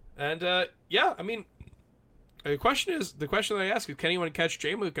 And I mean, the question that I ask is, can anyone catch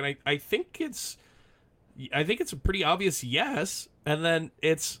Jmook? And I think it's a pretty obvious yes. And then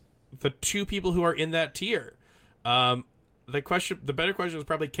it's the two people who are in that tier. The better question is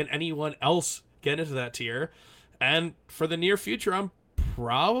probably, can anyone else get into that tier? And for the near future, I'm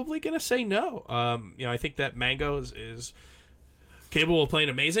probably gonna say no. I think that Mango is capable of playing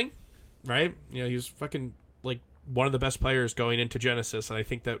amazing, right? He's fucking like one of the best players going into Genesis, and I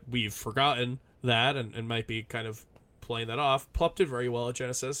think that we've forgotten that and might be kind of playing that off. Plup did very well at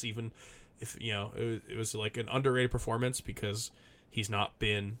Genesis, even if it was like an underrated performance because he's not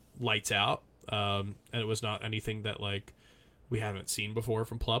been lights out, and it was not anything that like we haven't seen before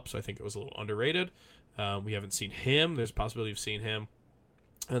from Plup, so I think it was a little underrated. We haven't seen him. There's a possibility of seeing him.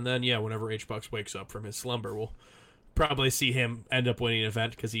 And then, whenever HBucks wakes up from his slumber, we'll probably see him end up winning an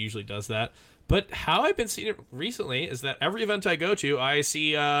event because he usually does that. But how I've been seeing it recently is that every event I go to, I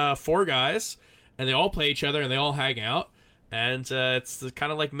see 4 guys, and they all play each other, and they all hang out. And it's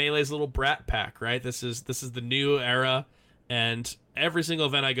kind of like Melee's little brat pack, right? This is the new era, and every single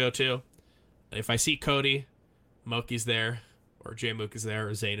event I go to, if I see Cody, Moki's there, or Jmook is there,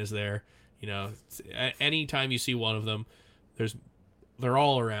 or Zane is there, anytime you see one of them, they're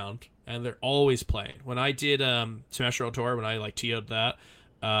all around, and they're always playing. When I did Smash World Tour, when I TO'd that,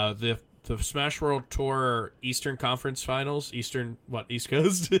 the Smash World Tour Eastern Conference Finals, East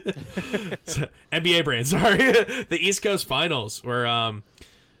Coast? NBA brain, sorry. The East Coast Finals, where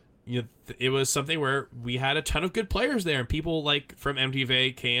it was something where we had a ton of good players there, and people from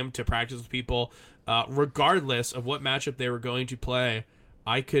MTV came to practice with people. Regardless of what matchup they were going to play,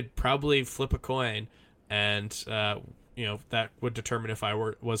 I could probably flip a coin, and that would determine if I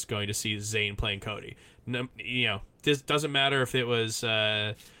was going to see Zane playing Cody. This doesn't matter if it was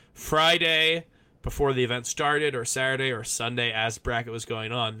Friday before the event started, or Saturday or Sunday as bracket was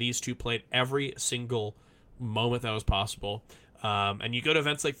going on. These two played every single moment that was possible. And you go to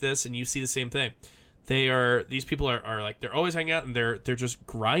events like this and you see the same thing. These people are they're always hanging out, and they're just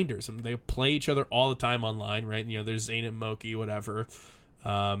grinders, and they play each other all the time online, right? There's Zane and Moki, whatever.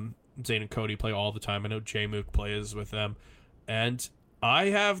 Zane and Cody play all the time. I know Jmook plays with them, and I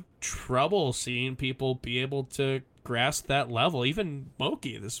have trouble seeing people be able to grasp that level. Even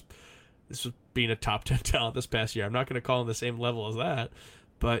Moki, this was being a top 10 talent this past year. I'm not going to call him the same level as that,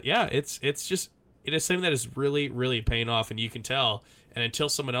 but yeah, it is something that is really, really paying off, and you can tell. And until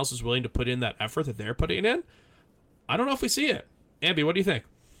someone else is willing to put in that effort that they're putting in, I don't know if we see it. Ambi, what do you think?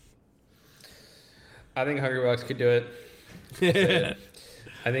 I think Hungrybox could do it.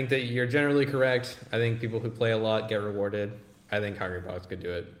 I think that you're generally correct. I think people who play a lot get rewarded. I think Hungrybox could do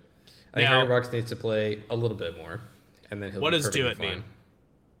it. I think Hungrybox needs to play a little bit more, and then he'll. What be does do it fine.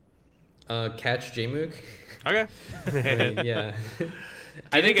 mean? Catch Jmook. Okay. I mean, yeah. Do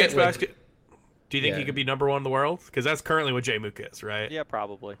you think Xbox could? Do you think he could be number 1 in the world? Because that's currently what Jmook is, right? Yeah,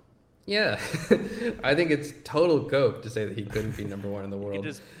 probably. Yeah, I think it's total cope to say that he couldn't be number 1 in the world. He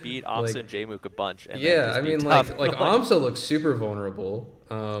just beat Amsa and Jmook a bunch. And yeah, I mean, Amsa looks super vulnerable.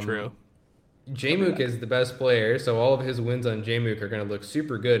 True. Jmook is the best player, so all of his wins on Jmook are going to look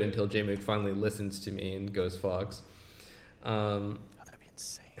super good until Jmook finally listens to me and goes Fox. That'd be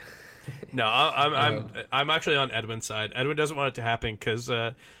insane. No, I'm actually on Edwin's side. Edwin doesn't want it to happen because,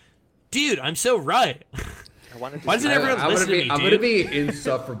 dude, I'm so right. I wanted to Why see doesn't everyone listen to me, I'm dude? gonna be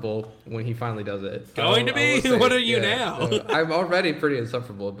insufferable when he finally does it. Going to be? I will say, What are you now? I'm already pretty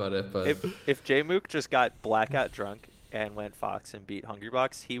insufferable about it, but if Jmook just got blackout drunk and went Fox and beat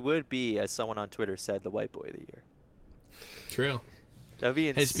Hungrybox, he would be, as someone on Twitter said, the white boy of the year. True. That'd be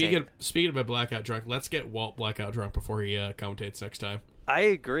insane. Hey, speaking about blackout drunk, let's get Walt blackout drunk before he commentates next time. I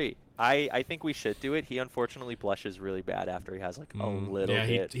agree. I think we should do it. He unfortunately blushes really bad after he has like a little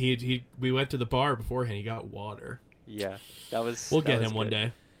bit. We went to the bar beforehand. He got water. Yeah, that was. We'll that get was him one good.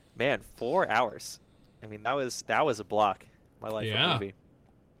 day. Man, 4 hours. I mean, that was a block. My life a movie.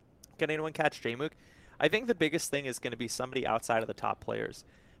 Can anyone catch Jmook? I think the biggest thing is going to be somebody outside of the top players,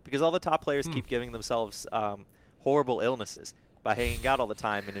 because all the top players keep giving themselves horrible illnesses by hanging out all the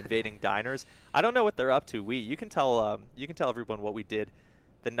time and invading diners. I don't know what they're up to. You can tell everyone what we did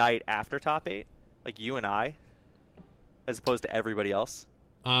the night after top 8, like you and I, as opposed to everybody else.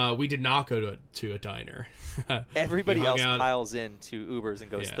 We did not go to a diner. Everybody else out. piles in to Ubers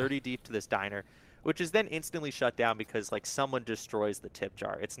and goes 30 deep to this diner, which is then instantly shut down because like someone destroys the tip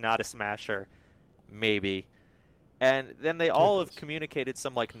jar. It's not a smasher, maybe. And then they all have communicated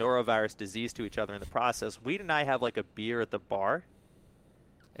some like norovirus disease to each other in the process. Weed and I have like a beer at the bar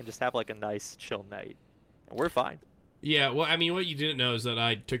and just have like a nice chill night. And we're fine. Yeah, well, I mean, what you didn't know is that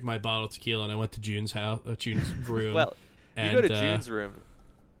I took my bottle of tequila and I went to June's house, June's room. Well, you and, go to June's room.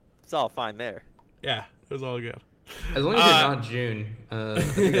 It's all fine there. Yeah, it was all good. as long as you're not June, I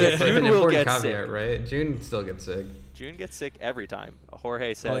think that's like June an will important get caveat, sick. right? June still gets sick. June gets sick every time.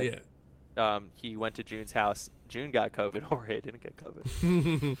 Jorge said he went to June's house. June got COVID. Jorge didn't get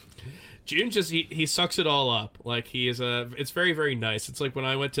COVID. June just he sucks it all up. Like he is it's very, very nice. It's like when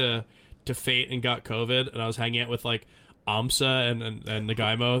I went to Fate and got COVID and I was hanging out with like Amsa and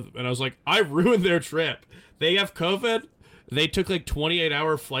Nagaimo and I was like, I ruined their trip. They have COVID. They took like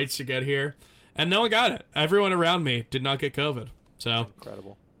 28-hour flights to get here and no one got it. Everyone around me did not get COVID. So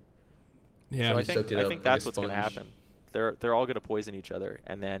incredible. Yeah. So I soaked it think up like that's a what's going to sponge. happen. They're all going to poison each other,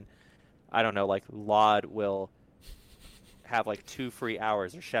 and then I don't know, like Laud will have like 2 free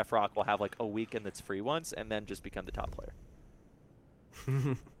hours, or Chef Rock will have like a weekend that's free once, and then just become the top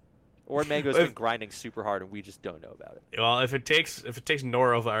player. Or Mango's been grinding super hard, and we just don't know about it. Well, if it takes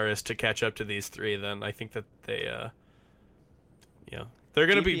norovirus to catch up to these three, then I think that they they're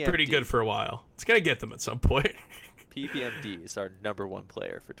going to be pretty PPMD. good for a while. It's going to get them at some point. PPMD is our #1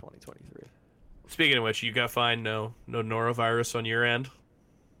 player for 2023. Speaking of which, you got fine no norovirus on your end.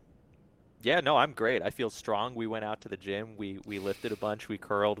 Yeah, no, I'm great. I feel strong. We went out to the gym. We lifted a bunch. We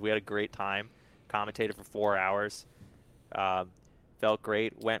curled. We had a great time. Commentated for 4 hours. Felt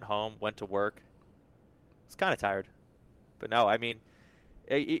great. Went home. Went to work. Was kind of tired. But no, I mean,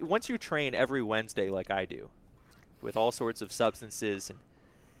 once you train every Wednesday like I do, with all sorts of substances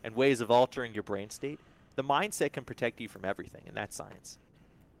and ways of altering your brain state, the mindset can protect you from everything, and that's science.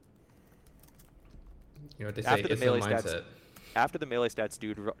 You know what they say? After the It's the melee mindset. stats, after the melee stats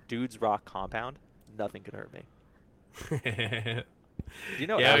dudes rock compound, nothing can hurt me. Do you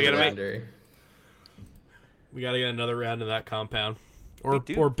know? Yeah, we gotta Legendary. We got to get another round of that compound, or We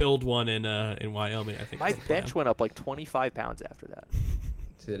do. or build one in Wyoming. I think My is the plan. bench went up like 25 pounds after that.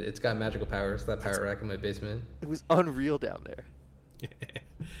 It's got magical powers. That power rack in my basement. It was unreal down there.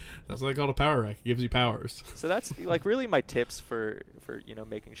 That's what they call a power rack. It gives you powers. So that's like really my tips for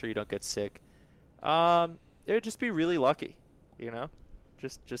making sure you don't get sick. It would just be really lucky,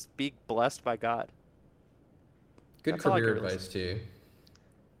 just be blessed by God. Good That's all I career can really advice too.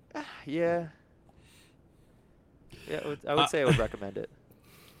 Yeah. Yeah, I would say I would recommend it.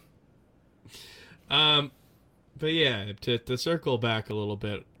 But yeah, to circle back a little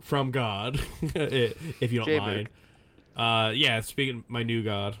bit from God, if you don't Jmook. mind. Yeah, speaking of my new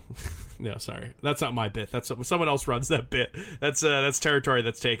God. No, sorry, that's not my bit. That's someone else runs that bit. That's territory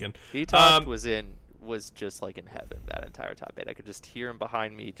that's taken. Detox was just like in heaven that entire top 8. I could just hear him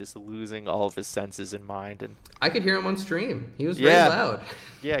behind me, just losing all of his senses in mind, and I could hear him on stream. He was very Yeah. loud.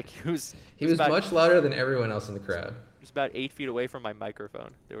 yeah, he was about, much louder than everyone else in the crowd. he was about 8 feet away from my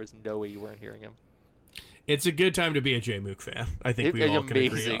microphone. There was no way you weren't hearing him. It's a good time to be a Jmook fan. I think we all can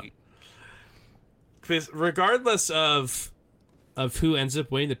agree on. Because regardless of who ends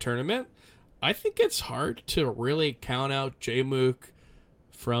up winning the tournament, I think it's hard to really count out Jmook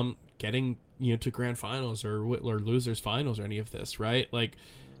from getting to grand finals or losers finals or any of this, right? Like,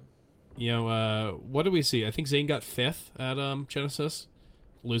 what do we see? I think Zane got 5th at Genesis,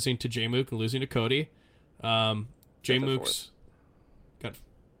 losing to Jmook and losing to Cody. Jmook's got.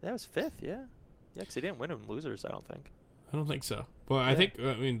 That was 5th, yeah. Yeah, because he didn't win him losers, I don't think. I don't think so. Well, I think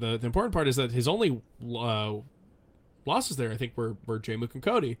the important part is that his only losses there, I think, were Jmook and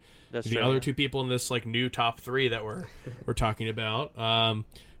Cody. That's the true, other yeah. two people in this like new top 3 that we're talking about.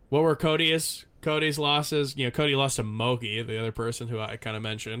 What were Cody's losses? Cody lost to Mogi, the other person who I kind of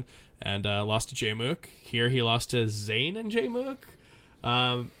mentioned, and lost to Jmook. Here he lost to Zane and Jmook.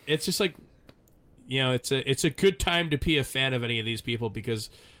 It's just like, it's a good time to be a fan of any of these people because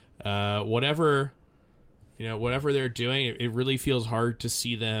whatever they're doing, it really feels hard to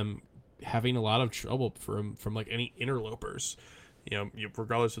see them having a lot of trouble from like any interlopers.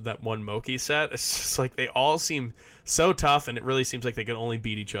 Regardless of that one Moki set, it's just like they all seem so tough, and it really seems like they can only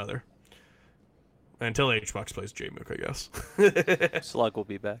beat each other until Hbox plays Jmook, I guess. Slug will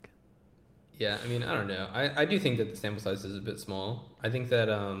be back. Yeah, I mean, I don't know. I do think that the sample size is a bit small. I think that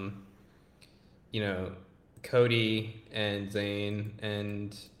Cody and Zane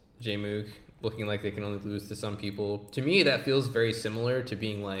and Jmook looking like they can only lose to some people. To me, that feels very similar to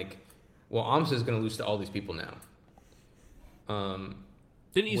being like, well, Amsa is going to lose to all these people now.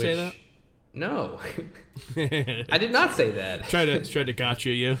 Didn't you say that? No, I did not say that. Tried to gotcha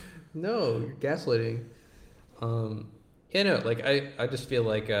you. No, you're gaslighting. Yeah, no, like I just feel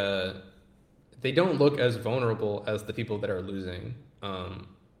like they don't look as vulnerable as the people that are losing.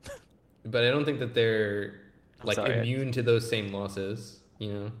 But I don't think that they're like immune to those same losses.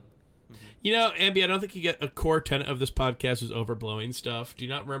 Ambi, I don't think you get a core tenet of this podcast is overblowing stuff. Do you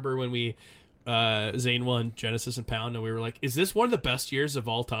not remember when we Zane won Genesis and Pound and we were like, is this one of the best years of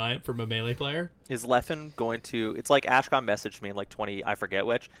all time from a Melee player? Is Leffen going to... It's like Ashcon messaged me in like 20, I forget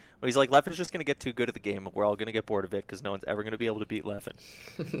which, but he's like, Leffen's just going to get too good at the game. We're all going to get bored of it because no one's ever going to be able to beat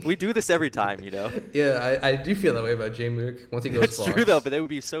Leffen. We do this every time, Yeah, I do feel that way about Jmook once he goes It's true, though, but they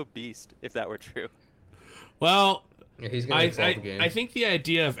would be so beast if that were true. Well, yeah, he's gonna solve the game. I think the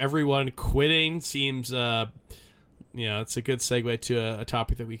idea of everyone quitting seems... it's a good segue to a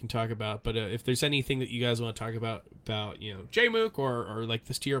topic that we can talk about. But if there's anything that you guys want to talk about Jmook or like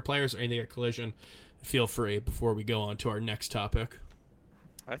this tier of players or anything at Collision, feel free before we go on to our next topic.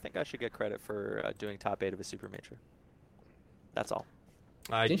 I think I should get credit for doing top 8 of a super major. That's all.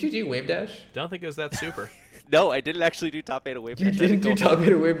 Didn't you do Wave Dash? Don't think it was that super. No, I didn't actually do top 8 of Wave Dash. You didn't do top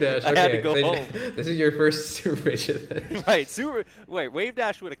 8 of Wave Dash. Okay. I had to go home. This is your first super major then. Right, Wave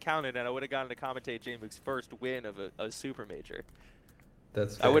Dash would have counted, and I would have gotten to commentate Jmook's first win of a super major.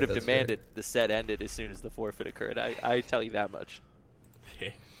 That's fair, I would have demanded the set ended as soon as the forfeit occurred. I tell you that much.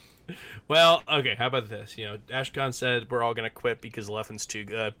 Okay. Well, okay, how about this? Ashcon said we're all going to quit because Leffen's too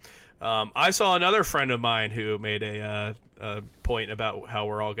good. I saw another friend of mine who made a point about how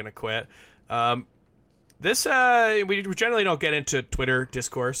we're all going to quit. We generally don't get into Twitter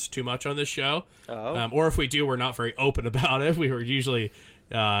discourse too much on this show. Oh. Or if we do, we're not very open about it. We were usually,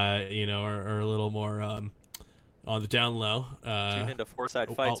 are a little more on the down low. Tune into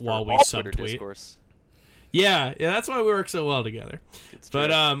Foresight Fights while for we all Twitter subtweet. discourse. Yeah, that's why we work so well together.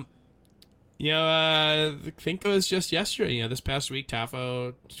 But I think it was just yesterday. This past week,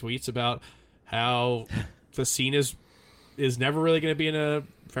 Tafo tweets about how the scene is never really going to be in a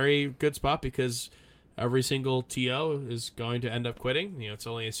very good spot because every single TO is going to end up quitting. It's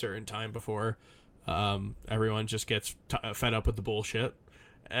only a certain time before everyone just gets fed up with the bullshit.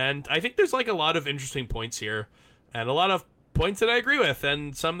 And I think there's like a lot of interesting points here, and a lot of points that I agree with,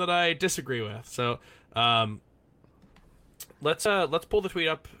 and some that I disagree with. So let's pull the tweet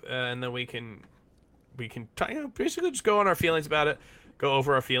up, and then we can basically just go on our feelings about it, go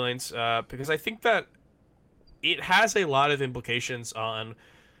over our feelings, because I think that it has a lot of implications on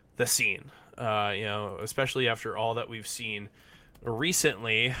the scene. Especially after all that we've seen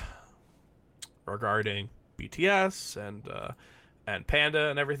recently regarding BTS and Panda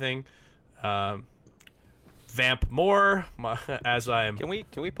and everything. Vamp more as I'm. Can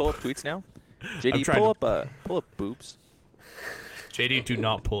we pull up tweets now? JD, pull up boobs. JD, do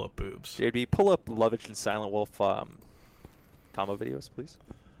not pull up boobs. JD, pull up Lovitch and Silent Wolf combo videos, please.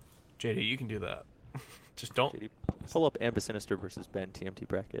 JD, you can do that. Just don't. JD, pull up Ambisinister versus Ben TMT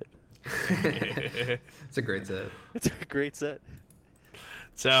bracket. It's a great set. It's a great set.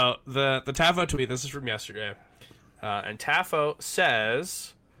 So the Tafo tweet, this is from yesterday, and Tafo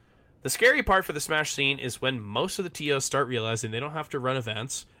says, the scary part for the Smash scene is when most of the TOs start realizing they don't have to run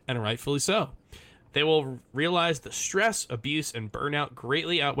events, and rightfully so. They will realize the stress, abuse, and burnout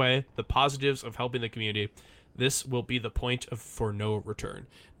greatly outweigh the positives of helping the community. This will be the point for no return.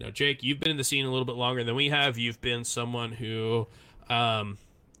 Now, Jake, you've been in the scene a little bit longer than we have. You've been someone who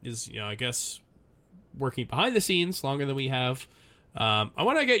is, I guess, working behind the scenes longer than we have. I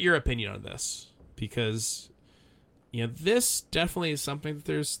want to get your opinion on this because, this definitely is something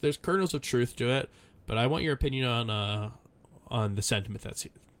that there's kernels of truth to it. But I want your opinion on the sentiment that's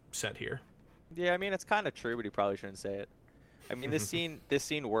set here. Yeah, I mean it's kind of true, but he probably shouldn't say it. I mean, this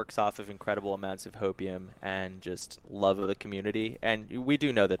scene works off of incredible amounts of hopium and just love of the community, and we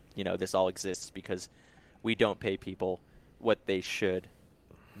do know that this all exists because we don't pay people what they should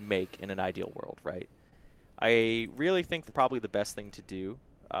make in an ideal world, right? I really think that probably the best thing to do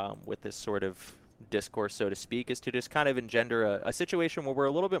with this sort of discourse, so to speak, is to just kind of engender a situation where we're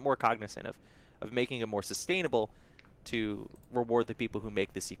a little bit more cognizant of making it more sustainable to reward the people who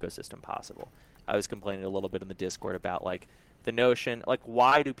make this ecosystem possible. I was complaining a little bit in the Discord about like the notion, like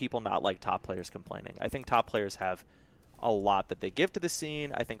why do people not like top players complaining? I think top players have a lot that they give to the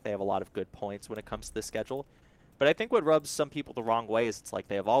scene. I think they have a lot of good points when it comes to the schedule. But I think what rubs some people the wrong way is it's like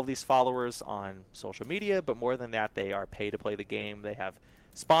they have all these followers on social media, but more than that, they are paid to play the game. They have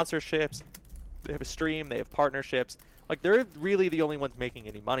sponsorships, they have a stream, they have partnerships. Like they're really the only ones making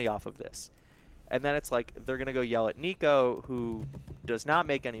any money off of this. And then it's like they're going to go yell at Nico, who does not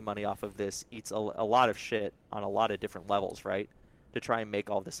make any money off of this, eats a lot of shit on a lot of different levels, right, to try and make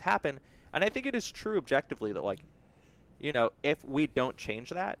all this happen. And I think it is true objectively that, like, if we don't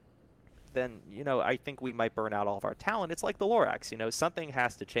change that, then, I think we might burn out all of our talent. It's like the Lorax, something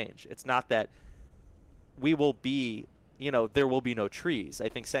has to change. It's not that we will be, there will be no trees. I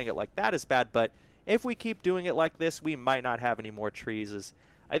think saying it like that is bad, but if we keep doing it like this, we might not have any more trees is,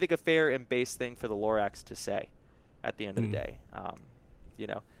 I think, a fair and base thing for the Lorax to say at the end of the day.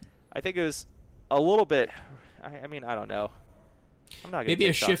 I think it was a little bit, I mean, I don't know. I'm not gonna maybe a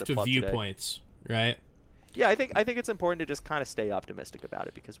take shots shift at of Fluff today. viewpoints, right? Yeah, I think it's important to just kind of stay optimistic about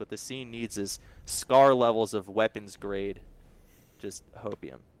it because what the scene needs is Scar levels of weapons grade, just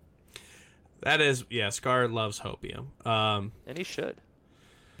hopium. That is, yeah. Scar loves hopium, And he should.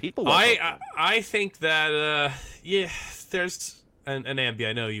 People love hopium. I think that yeah, there's and Ambi,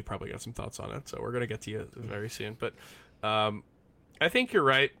 I know you probably got some thoughts on it, so we're gonna get to you very soon. But I think you're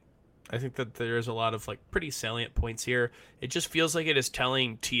right. I think that there's a lot of like pretty salient points here. It just feels like it is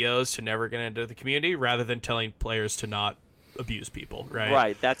telling TOs to never get into the community rather than telling players to not abuse people, right?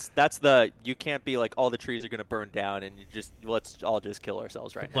 Right. That's the you can't be like all the trees are gonna burn down and let's all just kill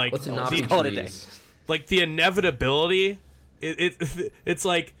ourselves right now. Like Let's not be call it a day. trees. Like the inevitability. It's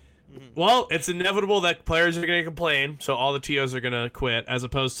like, well, it's inevitable that players are gonna complain, so all the TOs are gonna quit, as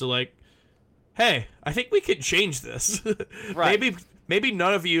opposed to like, hey, I think we could change this. Right. Maybe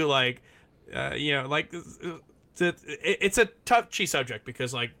none of you like, like it's a touchy subject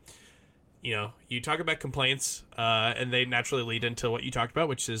because like, you talk about complaints, and they naturally lead into what you talked about,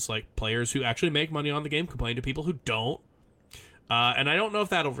 which is like players who actually make money on the game complain to people who don't. And I don't know if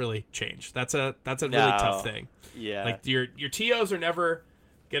that'll really change. That's a really tough thing. Yeah. Like your TOs are never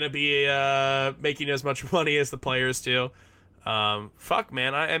gonna be making as much money as the players do. Fuck,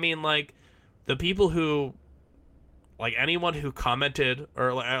 man. I mean, like the people who, like anyone who commented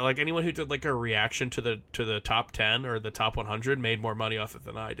or like anyone who did like a reaction to the top 10 or the top 100 made more money off it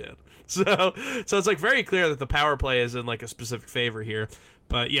than I did. So it's like very clear that the power play is in like a specific favor here.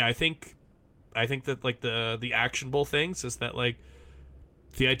 But yeah, I think that like the actionable things is that like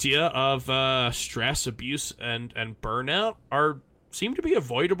the idea of stress, abuse, and burnout seem to be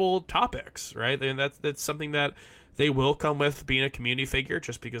avoidable topics, right? And that's something that they will come with being a community figure,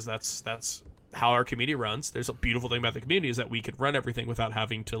 just because that's how our community runs. There's a beautiful thing about the community is that we can run everything without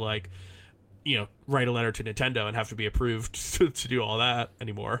having to like, write a letter to Nintendo and have to be approved to do all that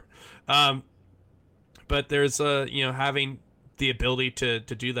anymore. But there's having the ability to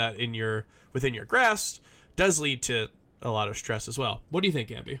do that within your grasp does lead to a lot of stress as well. What do you think,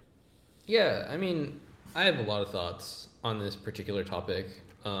 Ambi? Yeah, I mean, I have a lot of thoughts on this particular topic,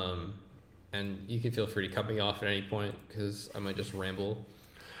 and you can feel free to cut me off at any point because I might just ramble.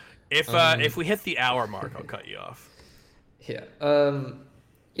 If we hit the hour mark, I'll cut you off. Yeah.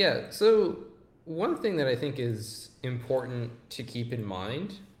 Yeah. So one thing that I think is important to keep in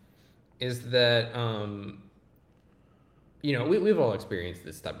mind is that we've all experienced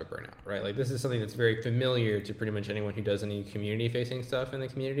this type of burnout, right? Like this is something that's very familiar to pretty much anyone who does any community-facing stuff in the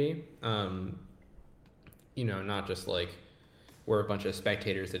community. Not just like we're a bunch of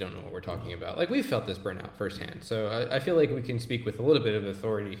spectators that don't know what we're talking about. Like we've felt this burnout firsthand. So I feel like we can speak with a little bit of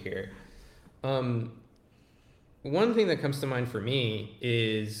authority here. One thing that comes to mind for me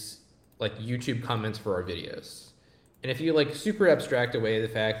is like YouTube comments for our videos. And if you like super abstract away the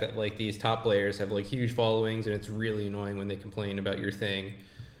fact that like these top players have like huge followings and it's really annoying when they complain about your thing,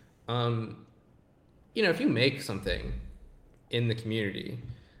 if you make something in the community,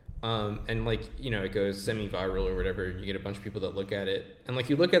 and like, it goes semi-viral or whatever, you get a bunch of people that look at it, and like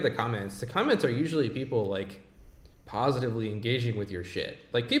you look at the comments are usually people like positively engaging with your shit.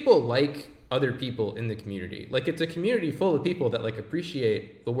 Like, people like other people in the community. Like, it's a community full of people that like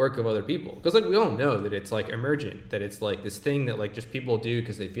appreciate the work of other people, because like we all know that it's like emergent, that it's like this thing that like just people do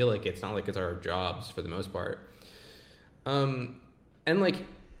because they feel like it's not like it's our jobs for the most part. And like,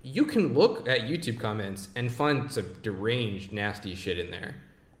 you can look at YouTube comments and find some deranged, nasty shit in there,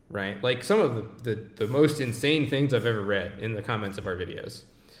 right? Like, some of the most insane things I've ever read in the comments of our videos.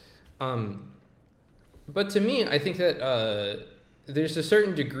 But to me, I think that there's a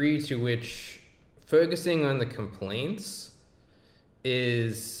certain degree to which focusing on the complaints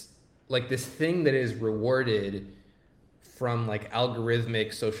is like this thing that is rewarded from like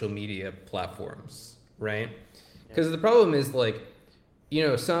algorithmic social media platforms, right? Because the problem is, like, you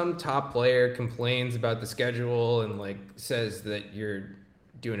know, some top player complains about the schedule and like says that you're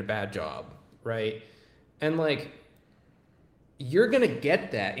doing a bad job, right? And like, you're gonna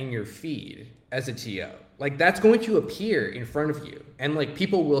get that in your feed as a TO. Like, that's going to appear in front of you, and like,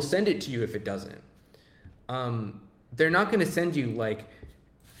 people will send it to you if it doesn't. They're not gonna send you like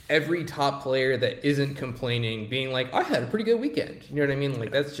every top player that isn't complaining being like, I had a pretty good weekend. You know what I mean?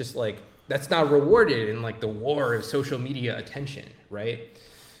 Like, that's just like, that's not rewarded in like the war of social media attention, right?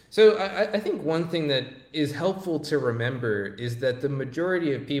 So I think one thing that is helpful to remember is that the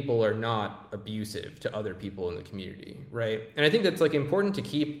majority of people are not abusive to other people in the community, right? And I think that's like important to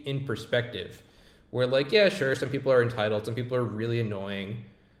keep in perspective, where like, yeah, sure, some people are entitled, some people are really annoying,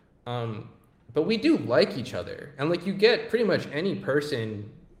 but we do like each other. And like, you get pretty much any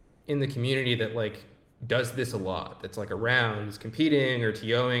person in the community that like does this a lot, that's like around, is competing or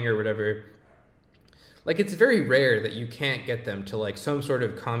TOing or whatever. Like, it's very rare that you can't get them to like some sort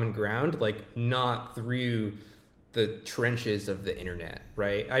of common ground, like not through the trenches of the internet,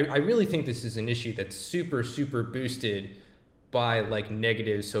 right? I really think this is an issue that's super, super boosted by like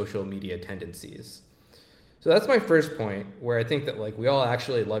negative social media tendencies. So that's my first point, where I think that like we all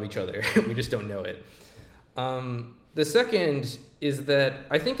actually love each other. We just don't know it. The second is that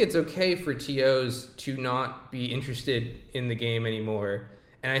I think it's okay for TOs to not be interested in the game anymore.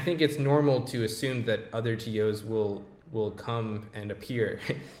 And I think it's normal to assume that other TOs will come and appear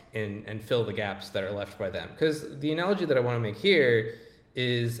and fill the gaps that are left by them. Because the analogy that I want to make here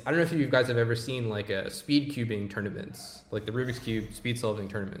is, I don't know if you guys have ever seen like a speed cubing tournaments, like the Rubik's Cube speed solving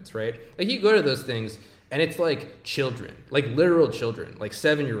tournaments, right? Like, you go to those things and it's like children, like literal children, like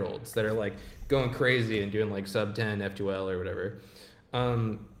 7-year-olds that are like going crazy and doing like sub 10 F2L or whatever.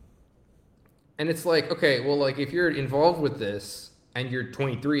 And it's like, okay, well, like, if you're involved with this and you're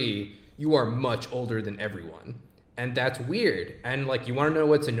 23, you are much older than everyone. And that's weird. And like, you want to know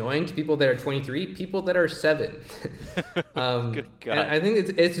what's annoying to people that are 23? People that are 7. Good God. And I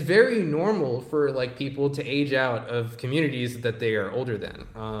think it's very normal for like people to age out of communities that they are older than.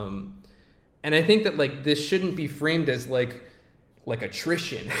 And I think that like this shouldn't be framed as like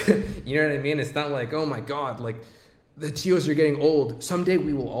attrition. You know what I mean? It's not like, oh my God, like the TOs are getting old. Someday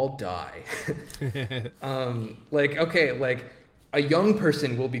we will all die. Like, okay, like a young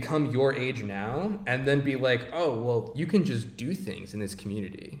person will become your age now and then be like, oh, well, you can just do things in this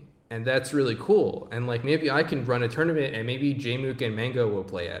community. And that's really cool. And like, maybe I can run a tournament and maybe Jmook and Mango will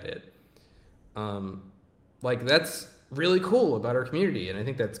play at it. Like, that's really cool about our community. And I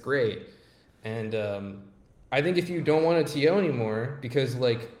think that's great. And I think if you don't want to TO anymore because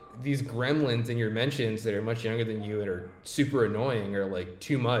like these gremlins in your mentions that are much younger than you and are super annoying or like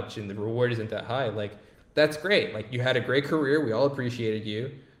too much and the reward isn't that high, like, that's great. Like, you had a great career. We all appreciated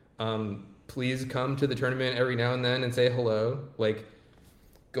you. Please come to the tournament every now and then and say hello. Like,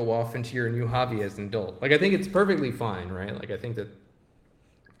 go off into your new hobby as an adult. Like, I think it's perfectly fine, right? Like, I think that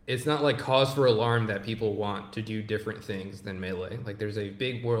it's not like cause for alarm that people want to do different things than Melee. Like, there's a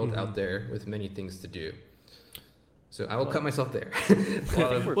big world out there with many things to do. So I will cut myself there.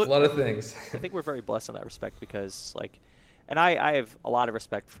 a lot of things. I think we're very blessed in that respect because, like, and I have a lot of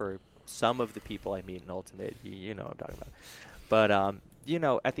respect for some of the people I meet in Ultimate. You know what I'm talking about. But, you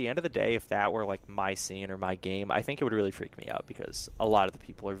know, at the end of the day, if that were, like, my scene or my game, I think it would really freak me out because a lot of the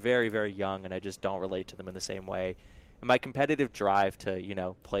people are very, very young and I just don't relate to them in the same way. And my competitive drive to, you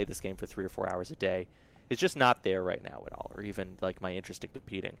know, play this game for 3 or 4 hours a day is just not there right now at all, or even, like, my interest in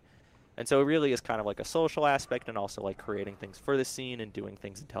competing. And so it really is kind of like a social aspect and also like creating things for the scene and doing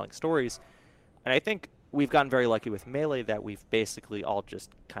things and telling stories. And I think we've gotten very lucky with Melee that we've basically all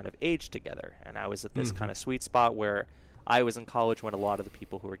just kind of aged together. And I was at this kind of sweet spot where I was in college when a lot of the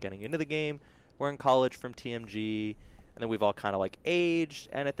people who were getting into the game were in college from TMG. And then we've all kind of like aged.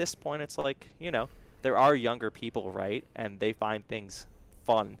 And at this point, it's like, you know, there are younger people, right? And they find things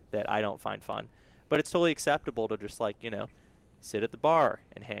fun that I don't find fun. But it's totally acceptable to just like, you know, sit at the bar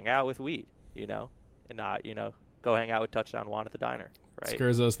and hang out with weed, you know, and not, you know, go hang out with Touchdown Juan at the diner, right?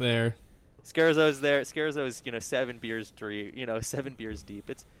 Scherzo's there. Scherzo's there. Scherzo's 7 beers deep.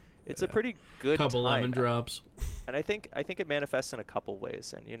 It's a pretty good Couple time. lemon drops. And I think it manifests in a couple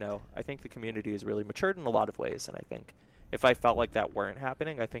ways. And I think the community has really matured in a lot of ways. And I think if I felt like that weren't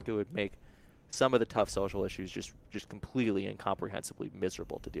happening, I think it would make some of the tough social issues just completely incomprehensibly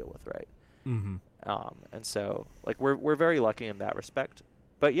miserable to deal with, right? Mm-hmm. And so we're very lucky in that respect.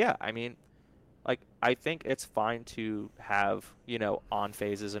 But yeah, I mean, I think it's fine to have on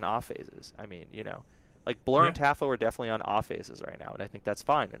phases and off phases. I mean, Blur and Tafo are definitely on off phases right now, and I think that's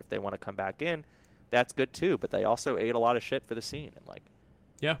fine. And if they want to come back in, that's good too. But they also ate a lot of shit for the scene, and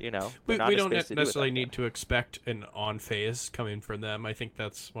we don't necessarily need to expect an on phase coming from them. I think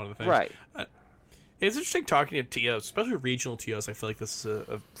that's one of the things. Right. It's interesting talking to TOs, especially regional TOs. I feel like this is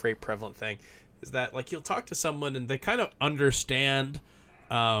a very prevalent thing. Is that you'll talk to someone and they kind of understand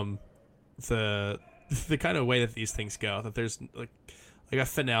the kind of way that these things go. That there's like a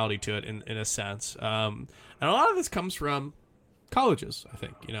finality to it in a sense. And a lot of this comes from colleges. I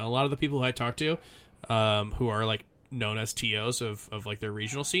think a lot of the people who I talk to, who are known as TOs of their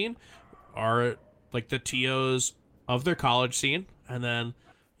regional scene, are the TOs of their college scene, and then.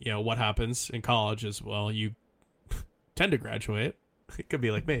 What happens in college is, well, you tend to graduate. It could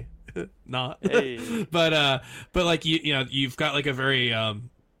be like me, not. Hey. but you've got a very a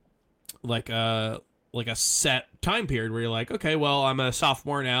set time period where you're like, okay, well, I'm a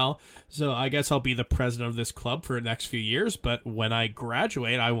sophomore now, so I guess I'll be the president of this club for the next few years. But when I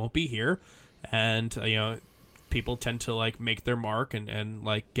graduate, I won't be here, and people tend to make their mark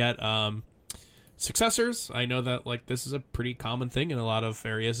and get successors. I know that this is a pretty common thing in a lot of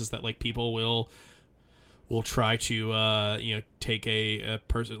areas, is that people will try to take a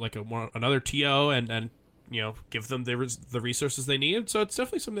person another TO and give them the resources they need. So it's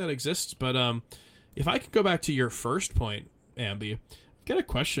definitely something that exists. But if I could go back to your first point, Ambi, I've got a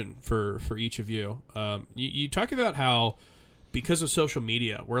question for each of you. You talk about how because of social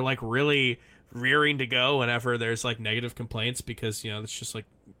media, we're really rearing to go whenever there's negative complaints, because it's just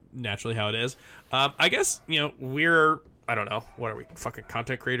naturally how it is. I guess we're, I don't know, what are we, fucking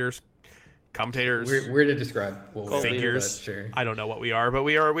content creators, commentators, we're to describe figures. Sure. I don't know what we are, but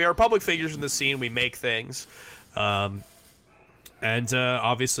we are public figures in the scene. We make things, and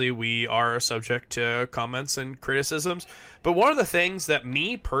obviously we are subject to comments and criticisms. But one of the things that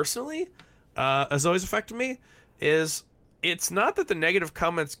me personally has always affected me is it's not that the negative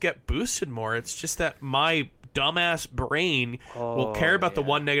comments get boosted more, it's just that my dumbass brain will care about the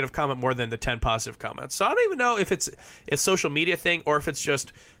one negative comment more than the 10 positive comments. So I don't even know if it's a social media thing, or if it's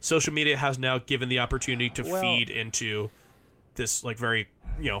just social media has now given the opportunity to feed into this very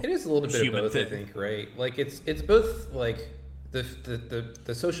it is a little bit of both thing. I think, right? It's both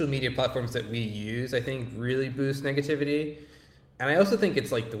the social media platforms that we use, I think, really boost negativity. And I also think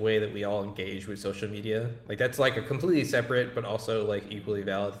it's the way that we all engage with social media. That's a completely separate but also equally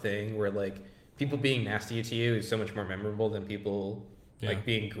valid thing, where people being nasty to you is so much more memorable than people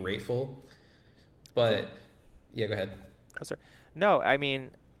being grateful. But yeah, go ahead. Oh, sorry. No, I mean,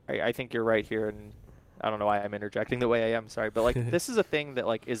 I think you're right here, and I don't know why I'm interjecting the way I am. Sorry, but this is a thing that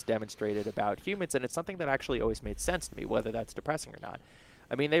is demonstrated about humans, and it's something that actually always made sense to me, whether that's depressing or not.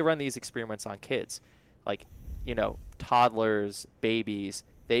 I mean, they run these experiments on kids, toddlers, babies.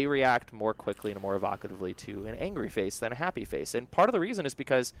 They react more quickly and more evocatively to an angry face than a happy face, and part of the reason is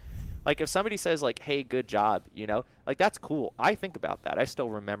because. If somebody says, hey, good job, that's cool. I think about that. I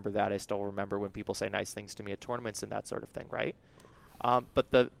still remember that. I still remember when people say nice things to me at tournaments and that sort of thing, right? But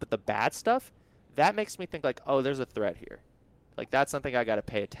the bad stuff, that makes me think, oh, there's a threat here. That's something I got to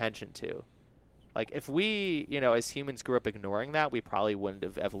pay attention to. If we, as humans grew up ignoring that, we probably wouldn't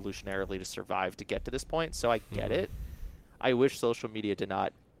have evolutionarily to survive to get to this point. So I get it. I wish social media did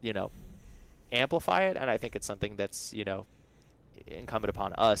not, amplify it. And I think it's something that's, incumbent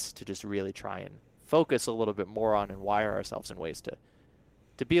upon us to just really try and focus a little bit more on and wire ourselves in ways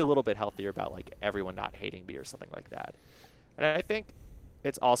to be a little bit healthier about everyone not hating me or something like that. And I think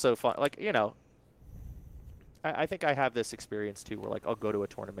it's also fun. I think I have this experience too, where I'll go to a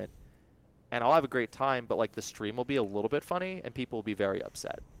tournament and I'll have a great time, but the stream will be a little bit funny and people will be very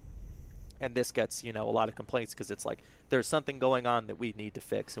upset. And this gets, a lot of complaints because it's there's something going on that we need to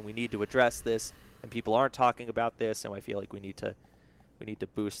fix and we need to address this, and people aren't talking about this, and I feel we need to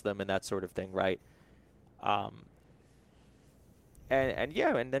boost them and that sort of thing, right? And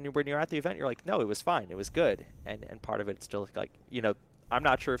then when you're at the event, you're no, it was fine, it was good, and part of it's still I'm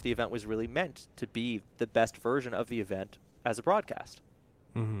not sure if the event was really meant to be the best version of the event as a broadcast.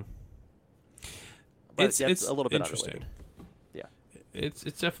 Mm-hmm. But it's a little bit interesting. unrelated. Yeah, it's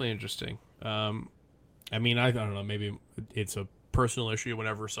definitely interesting. I mean, I don't know. Maybe it's a personal issue.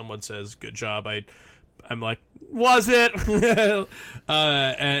 Whenever someone says "good job," I'm like, was it?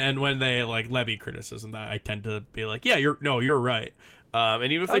 And when they like levy criticism, I tend to be like, yeah, you're right.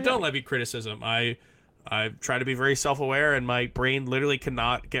 And even if they don't levy criticism, I try to be very self-aware, and my brain literally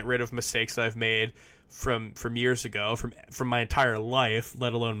cannot get rid of mistakes that I've made from years ago, from my entire life,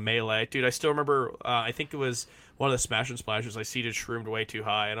 let alone Melee. Dude, I still remember, I think it was one of the Smash and Splashes, I seeded Shroomed way too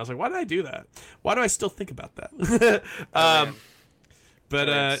high, and I was like, why did I do that? Why do I still think about that?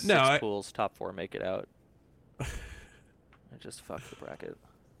 But no, pools, top 4 make it out. I just fucked the bracket.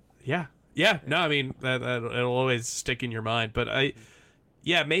 Yeah. No, I mean it'll always stick in your mind. But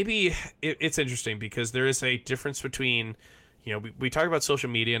maybe it's interesting because there is a difference between, we talk about social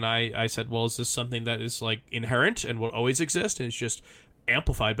media, and I said, well, is this something that is like inherent and will always exist, and it's just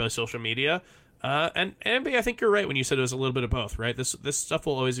amplified by social media? And I think you're right when you said it was a little bit of both, right? This stuff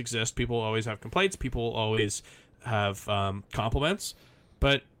will always exist. People will always have complaints. People will always have compliments.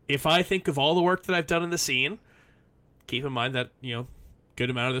 But if I think of all the work that I've done in the scene, keep in mind that,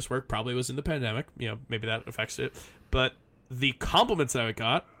 good amount of this work probably was in the pandemic. Maybe that affects it. But the compliments that I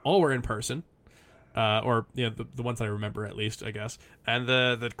got all were in person, or the ones that I remember at least, I guess. And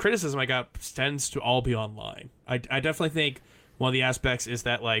the criticism I got tends to all be online. I definitely think one of the aspects is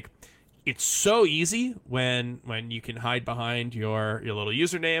that like it's so easy when you can hide behind your little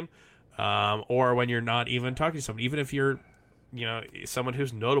username, or when you're not even talking to someone, even if you're someone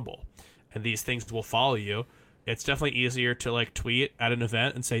who's notable, and these things will follow you. It's definitely easier to like tweet at an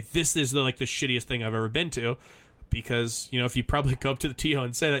event and say this is the shittiest thing I've ever been to, because if you probably go up to the TO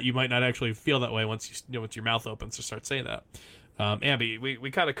and say that, you might not actually feel that way once once your mouth opens to start saying that. Ambi,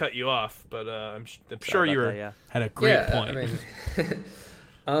 we kind of cut you off, but I'm sure you had a great point.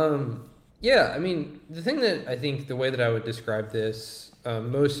 I mean, the thing that I think the way that I would describe this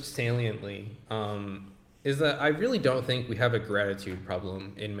most saliently is that I really don't think we have a gratitude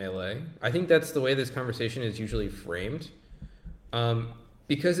problem in Melee. I think that's the way this conversation is usually framed,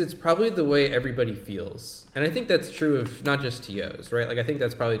 because it's probably the way everybody feels. And I think that's true of not just TOs, right? Like, I think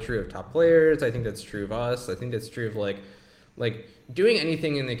that's probably true of top players. I think that's true of us. I think that's true of like doing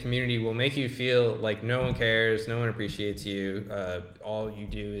anything in the community will make you feel like no one cares, no one appreciates you. All you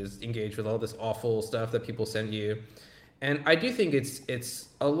do is engage with all this awful stuff that people send you. And I do think it's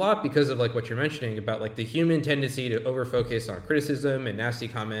a lot because of like what you're mentioning about like the human tendency to overfocus on criticism and nasty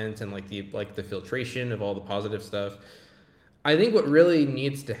comments and like the filtration of all the positive stuff. I think what really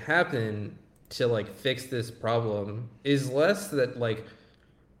needs to happen to like fix this problem is less that like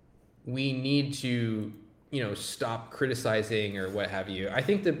we need to stop criticizing or what have you. I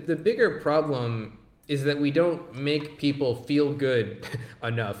think the bigger problem is that we don't make people feel good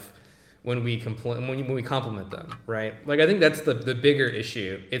enough when we compliment them, right? Like, I think that's the bigger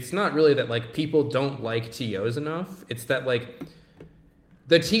issue. It's not really that like people don't like TOs enough. It's that like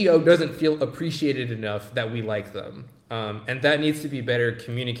the TO doesn't feel appreciated enough that we like them. And that needs to be better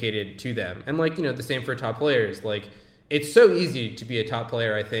communicated to them. And like, the same for top players. Like, it's so easy to be a top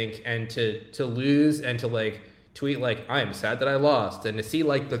player, I think, and to lose and to like tweet like, I am sad that I lost, and to see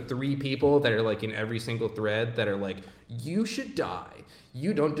like the 3 people that are like in every single thread that are like, you should die.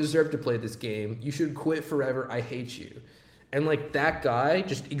 You don't deserve to play this game. You should quit forever. I hate you. And like that guy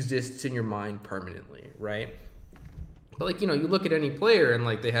just exists in your mind permanently, right? But like, you look at any player and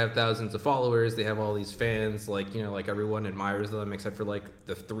like they have thousands of followers, they have all these fans, like, like everyone admires them except for like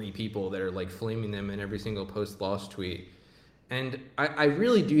the 3 people that are like flaming them in every single post-loss tweet. And I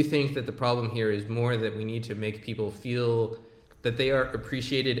really do think that the problem here is more that we need to make people feel that they are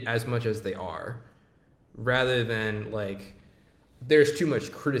appreciated as much as they are, rather than like there's too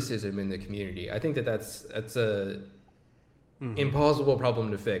much criticism in the community. I think that's a impossible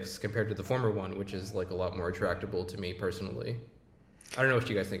problem to fix compared to the former one, which is like a lot more attractable to me personally. I don't know what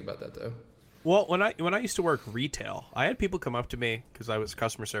you guys think about that though. Well, when I used to work retail, I had people come up to me because I was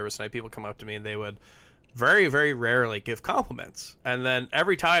customer service, and I had people come up to me and they would very, very rarely give compliments. And then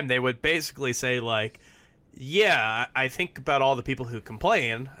every time they would basically say like, yeah, I think about all the people who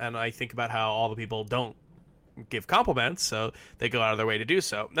complain, and I think about how all the people don't give compliments, so they go out of their way to do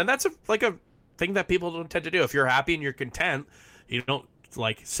so. And that's a thing that people don't tend to do. If you're happy and you're content, you don't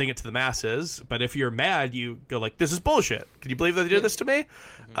like sing it to the masses. But if you're mad, you go like, this is bullshit. Can you believe that they did this to me?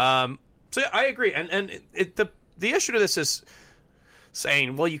 So yeah, I agree. And the issue to this is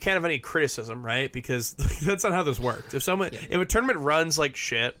saying, well, you can't have any criticism, right? Because that's not how this works. If a tournament runs like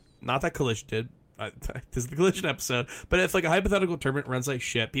shit, not that Collision did, this is the Collision episode, but if like a hypothetical tournament runs like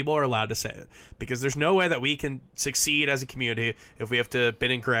shit, people are allowed to say it, because there's no way that we can succeed as a community if we have to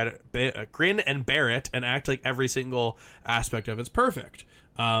grin and bear it and act like every single aspect of it's perfect.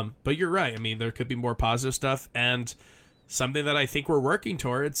 But you're right. I mean, there could be more positive stuff, and something that I think we're working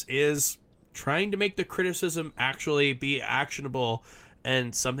towards is trying to make the criticism actually be actionable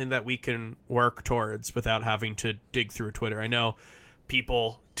and something that we can work towards without having to dig through Twitter. I know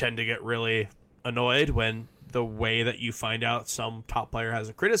people tend to get really annoyed when the way that you find out some top player has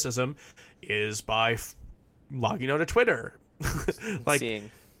a criticism is by logging on to Twitter. Like, Seeing.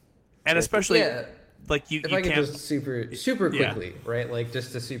 and especially Yeah. like you If I could can't just super quickly, right? Like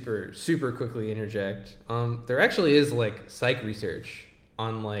just to super quickly interject. There actually is like psych research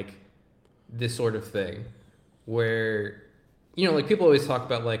on like this sort of thing, where like people always talk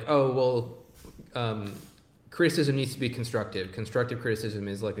about like, oh well, criticism needs to be constructive. Constructive criticism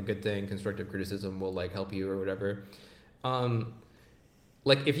is like a good thing. Constructive criticism will like help you or whatever.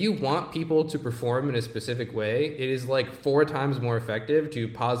 Like if you want people to perform in a specific way, it is like 4 times more effective to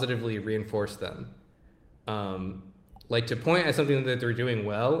positively reinforce them. Like to point at something that they're doing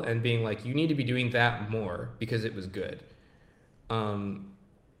well and being like, you need to be doing that more because it was good. And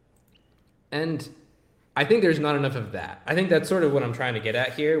I think there's not enough of that. I think that's sort of what I'm trying to get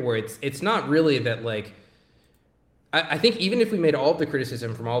at here, where it's not really that like, I think even if we made all of the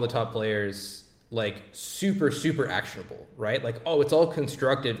criticism from all the top players like super actionable, right? Like, oh, it's all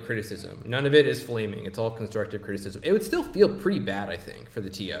constructive criticism. None of it is flaming. It's all constructive criticism. It would still feel pretty bad, I think, for the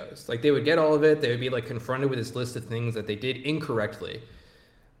TOs. Like they would get all of it. They would be like confronted with this list of things that they did incorrectly.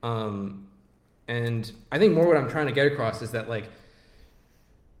 And I think more what I'm trying to get across is that like,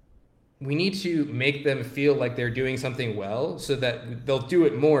 we need to make them feel like they're doing something well so that they'll do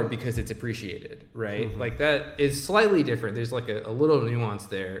it more because it's appreciated, right? Mm-hmm. Like that is slightly different. There's like a little nuance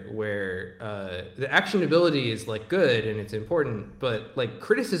there where the actionability is like good and it's important, but like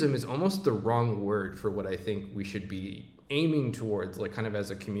criticism is almost the wrong word for what I think we should be aiming towards, like kind of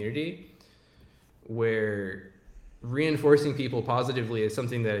as a community, where reinforcing people positively is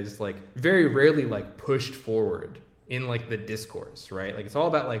something that is like very rarely like pushed forward in like the discourse, right? Like it's all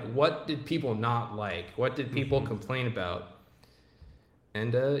about like, what did people not like? What did people complain about?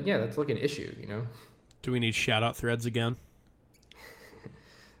 And yeah, that's like an issue, Do we need shout out threads again?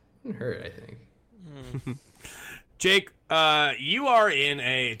 Wouldn't hurt, I think. Jake, you are in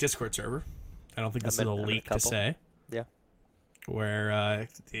a Discord server. I don't think this is a leak to say. Yeah. Where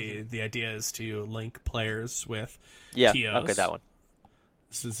the idea is to link players with TOs. Okay, that one.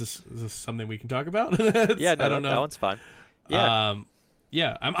 Is this something we can talk about? Yeah, no, I don't know. That one's fine. Yeah.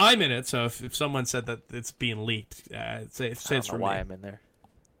 Yeah, I'm in it. So if someone said that it's being leaked, say it's from me. Why I'm in there.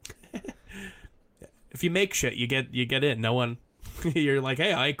 If you make shit, you get in. No one, you're like,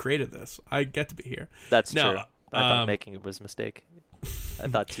 hey, I created this. I get to be here. That's true. I thought making it was a mistake.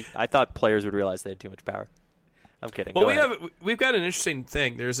 I thought players would realize they had too much power. I'm kidding. Well, we've got an interesting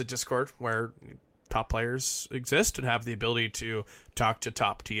thing. There's a Discord where top players exist and have the ability to talk to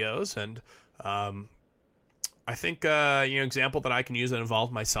top TOs, and I think example that I can use that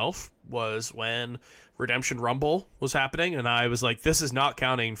involved myself was when Redemption Rumble was happening, and I was like, this is not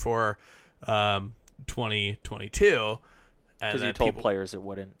counting for 2022, because you told players it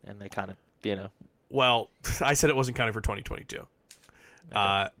wouldn't, and they kind of well, I said it wasn't counting for 2022.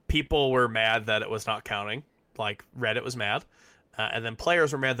 Okay. People were mad that it was not counting, like Reddit was mad. And then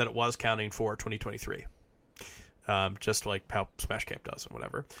players were mad that it was counting for 2023, just like how Smash Camp does and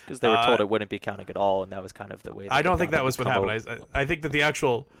whatever. Because they were told it wouldn't be counting at all, and that was kind of the way. I don't think that was what happened. I think that the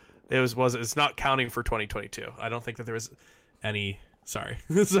actual it's not counting for 2022. I don't think that there was any. Sorry.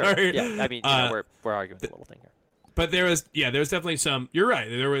 Yeah, I mean, we're arguing the little thing here. But there was definitely some. You're right.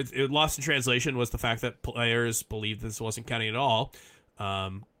 There was lost in translation was the fact that players believed this wasn't counting at all.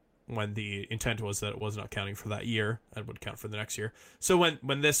 When the intent was that it was not counting for that year and would count for the next year. So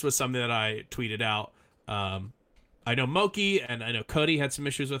when this was something that I tweeted out, I know Moki and I know Cody had some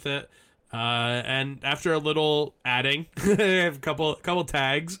issues with it. And after a little adding, I have a couple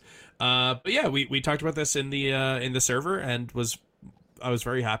tags. But yeah, we talked about this in the server and I was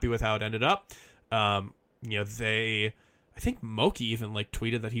very happy with how it ended up. I think Moki even like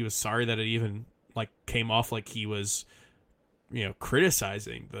tweeted that he was sorry that it even like came off like he was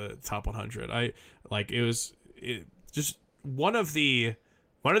criticizing the top 100. It was just one of the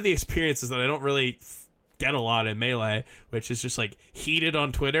experiences that I don't really get a lot in Melee, which is just like heated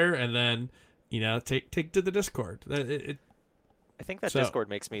on Twitter and then take to the Discord. I think that Discord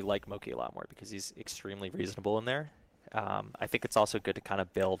makes me like Moki a lot more because he's extremely reasonable in there. I think it's also good to kind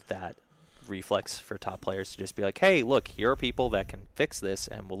of build that reflex for top players to just be like, hey, look, here are people that can fix this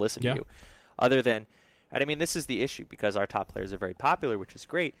and will listen to you. Other than, and I mean, this is the issue because our top players are very popular, which is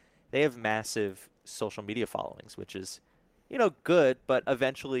great. They have massive social media followings, which is, good, but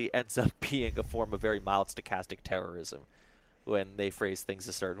eventually ends up being a form of very mild stochastic terrorism. when they phrase things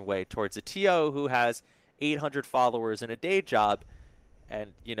a certain way towards a TO who has 800 followers and a day job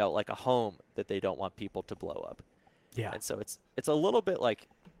and, you know, like a home that they don't want people to blow up. Yeah. And so it's a little bit like,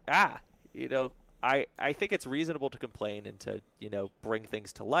 you know, I think it's reasonable to complain and to, you know, bring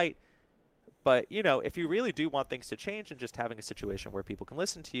things to light. But, you know, if you really do want things to change and just having a situation where people can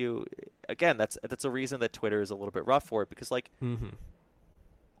listen to you, again, that's a reason that Twitter is a little bit rough for it. Because, like,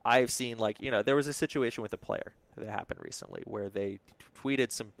 I've seen, like, you know, there was a situation with a player that happened recently where they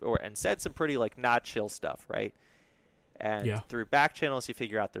tweeted and said some pretty, like, not chill stuff, right? And through back channels, you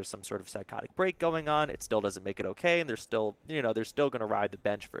figure out there's some sort of psychotic break going on. It still doesn't make it okay. And they're still going to ride the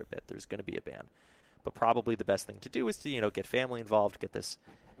bench for a bit. There's going to be a ban. But probably the best thing to do is to, you know, get family involved, get this,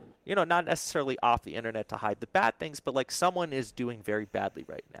 you know, not necessarily off the internet to hide the bad things, but like someone is doing very badly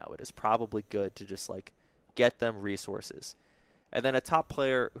right now. It is probably good to just like get them resources. And then a top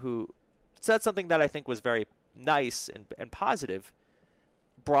player who said something that I think was very nice and positive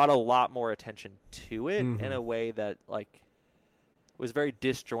brought a lot more attention to it in a way that like was very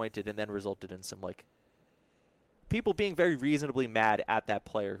disjointed and then resulted in some like people being very reasonably mad at that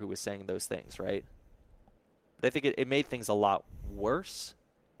player who was saying those things, right? But I think it made things a lot worse,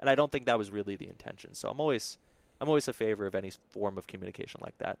 and I don't think that was really the intention. So I'm always a favor of any form of communication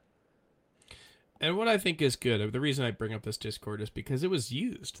like that. And what I think is good, the reason I bring up this Discord is because it was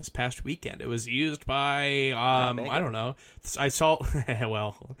used this past weekend. It was used by, I don't know. I saw,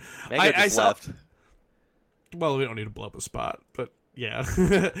 well, I saw, left. Well, we don't need to blow up a spot, but yeah.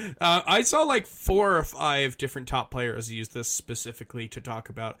 I saw like 4 or 5 different top players use this specifically to talk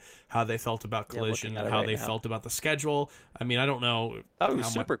about how they felt about Collision and how they felt about the schedule. I mean, I don't know. Oh, it was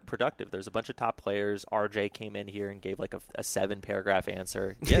super productive. There's a bunch of top players. RJ came in here and gave like a 7-paragraph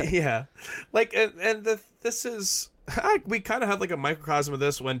answer. Yeah. Yeah. Like, this is, we kind of had like a microcosm of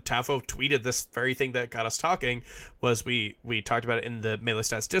this when Tafo tweeted this very thing that got us talking. Was we talked about it in the Melee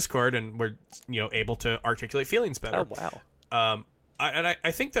Stats Discord, and we're, you know, able to articulate feelings better. Oh, wow. I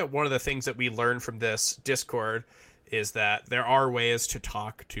think that one of the things that we learned from this Discord is that there are ways to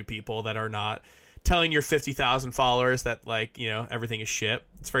talk to people that are not telling your 50,000 followers that, like, you know, everything is shit.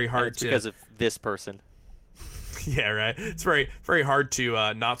 It's very hard to, because of this person. Yeah, right. It's very, very hard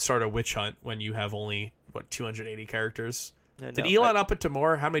to not start a witch hunt when you have only 280 characters. Did Elon up it to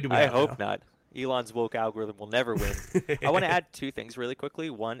more? How many do we have? I hope not. Elon's woke algorithm will never win. I want to add 2 things really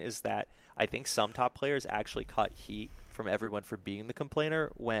quickly. One is that I think some top players actually caught heat from everyone for being the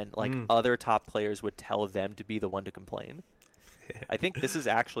complainer when like other top players would tell them to be the one to complain. I think this is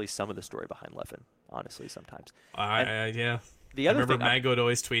actually some of the story behind Leffen, honestly, sometimes. Yeah. The other I remember thing, Mango would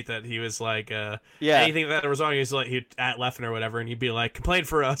always tweet that he was like, anything that was wrong, he'd at Leffen or whatever, and he'd be like, complain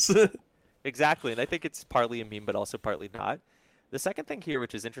for us. Exactly, and I think it's partly a meme, but also partly not. The second thing here,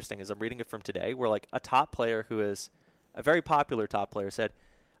 which is interesting, is I'm reading it from today, where like a top player who is a very popular top player said,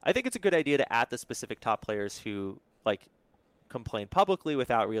 I think it's a good idea to at the specific top players who like complain publicly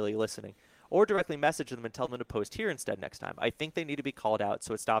without really listening, or directly message them and tell them to post here instead next time. I think they need to be called out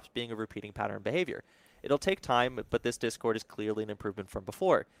so it stops being a repeating pattern behavior. It'll take time, but this Discord is clearly an improvement from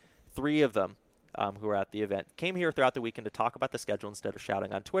before. 3 of them who were at the event came here throughout the weekend to talk about the schedule instead of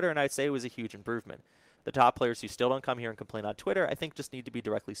shouting on Twitter, and I'd say it was a huge improvement. The top players who still don't come here and complain on Twitter, I think just need to be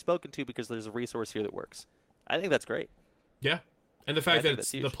directly spoken to because there's a resource here that works. I think that's great. Yeah. And the fact that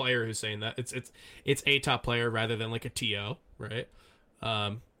it's the player who's saying that, it's a top player rather than like a TO, right?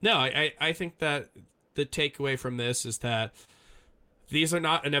 No, I think that the takeaway from this is that these are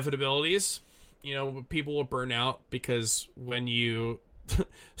not inevitabilities. You know, people will burn out because when you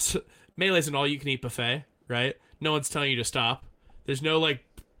Melee's an all-you-can-eat buffet, right? No one's telling you to stop. There's no like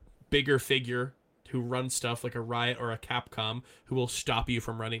bigger figure who runs stuff like a Riot or a Capcom who will stop you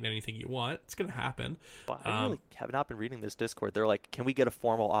from running anything you want. It's gonna happen. But I really have not been reading this Discord. They're like, can we get a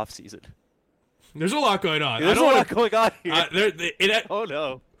formal off season? There's a lot going on. There's a lot going on here. Oh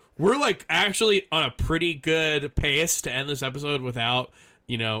no, we're like actually on a pretty good pace to end this episode without,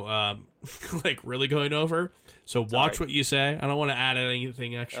 you know, like really going over. So watch what you say. I don't want to add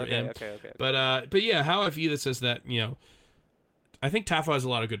anything extra in. Okay. But yeah, how I view this is that, you know, I think Tafo has a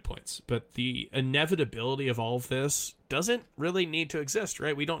lot of good points, but the inevitability of all of this doesn't really need to exist,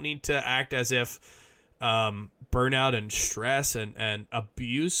 right? We don't need to act as if burnout and stress and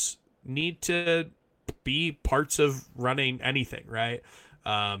abuse need to be parts of running anything, right?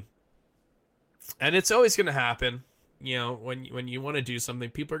 And it's always going to happen. You know, when you want to do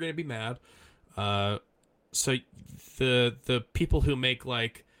something, people are going to be mad. So the people who make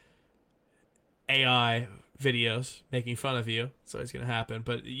like AI videos making fun of you, it's always going to happen.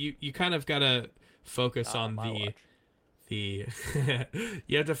 But you kind of got to focus on the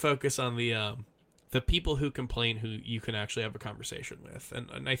you have to focus on the the people who complain who you can actually have a conversation with.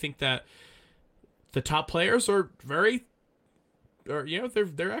 And I think that the top players are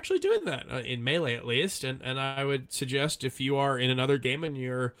they're actually doing that in Melee at least. And I would suggest if you are in another game and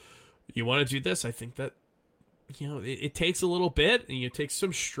you want to do this, I think that, it takes a little bit, and it takes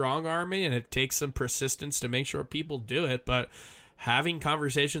some strong arming, and it takes some persistence to make sure people do it. But having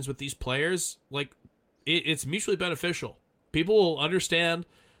conversations with these players, like, it's mutually beneficial. People will understand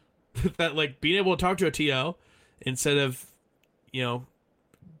that, like, being able to talk to a TO instead of,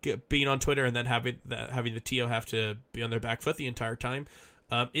 being on Twitter and then having the TO have to be on their back foot the entire time,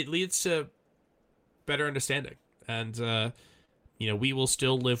 it leads to better understanding. And we will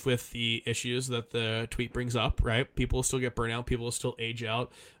still live with the issues that the tweet brings up, right? People will still get burnt out. People will still age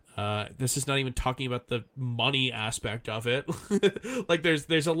out. This is not even talking about the money aspect of it. Like,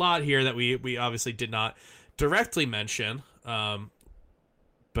 there's a lot here that we obviously did not directly mention.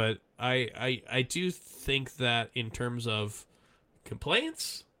 But I do think that in terms of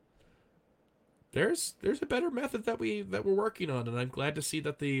complaints, there's a better method that we're working on, and I'm glad to see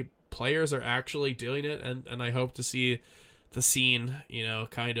that the players are actually doing it, and I hope to see the scene,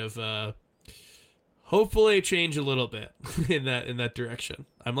 kind of hopefully change a little bit in that direction.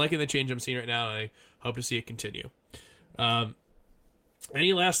 I'm liking the change I'm seeing right now, and I hope to see it continue.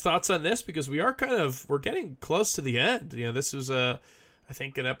 Any last thoughts on this? Because we're getting close to the end. This is I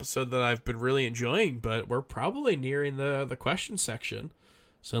think an episode that I've been really enjoying, but we're probably nearing the question section.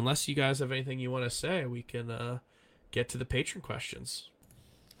 So unless you guys have anything you want to say, we can get to the patron questions.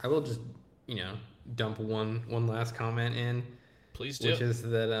 I will just, dump one last comment in. Please do. Which is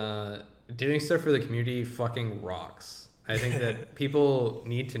that doing stuff for the community fucking rocks. I think that people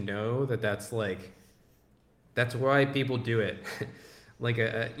need to know that that's why people do it.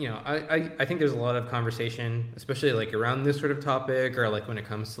 I think there's a lot of conversation, especially like around this sort of topic, or like when it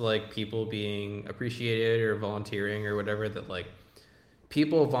comes to like people being appreciated or volunteering or whatever, that like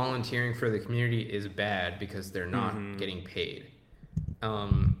people volunteering for the community is bad because they're not getting paid.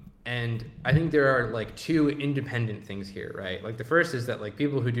 And I think there are like two independent things here, right? Like the first is that like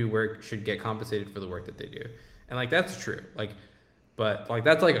people who do work should get compensated for the work that they do. And like that's true. But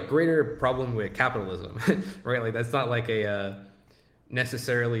that's like a greater problem with capitalism, right? Like that's not like a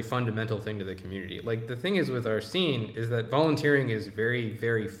necessarily fundamental thing to the community. Like the thing is with our scene is that volunteering is very,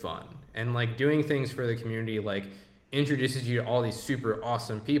 very fun. And like doing things for the community like introduces you to all these super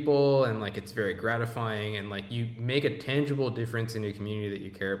awesome people, and like it's very gratifying, and like you make a tangible difference in a community that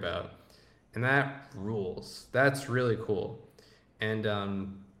you care about, and that rules. That's really cool. And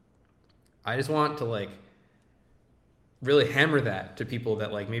I just want to like really hammer that to people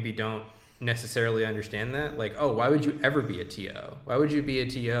that like maybe don't necessarily understand that. Like, oh, why would you ever be a TO? Why would you be a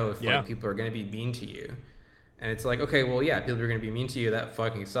TO if like people are going to be mean to you? And it's like, okay, well, yeah, people are going to be mean to you. That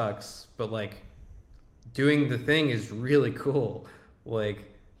fucking sucks. But like, doing the thing is really cool.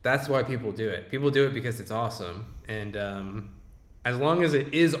 Like, that's why people do it. People do it because it's awesome. And as long as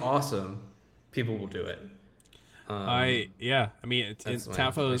it is awesome, people will do it. I mean, in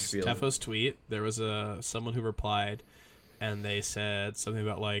Tafo's tweet, there was someone who replied, and they said something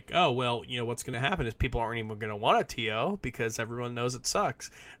about like, oh, well, what's going to happen is people aren't even going to want a TO because everyone knows it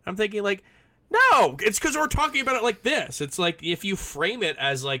sucks. I'm thinking like, no, it's because we're talking about it like this. It's like if you frame it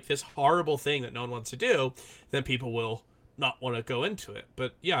as like this horrible thing that no one wants to do, then people will not want to go into it.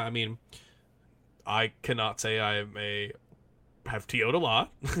 But yeah, I mean, I cannot say have TO'd a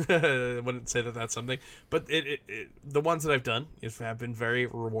lot. I wouldn't say that that's something, but the ones that I've done have been very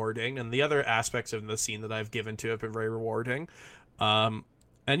rewarding, and the other aspects of the scene that I've given to have been very rewarding. And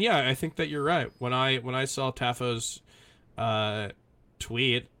yeah, I think that you're right. When I saw Tafo's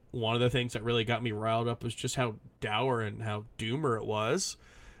tweet, one of the things that really got me riled up was just how dour and how doomer it was,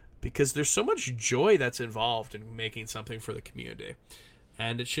 because there's so much joy that's involved in making something for the community,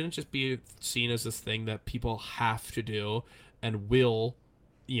 and it shouldn't just be seen as this thing that people have to do and will,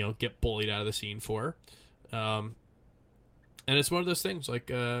 get bullied out of the scene for. And it's one of those things,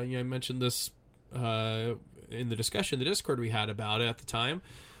 like, I mentioned this in the discussion, the Discord we had about it at the time,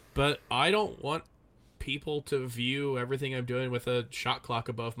 but I don't want people to view everything I'm doing with a shot clock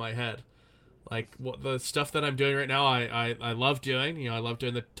above my head. Like, what the stuff that I'm doing right now, I love doing. I love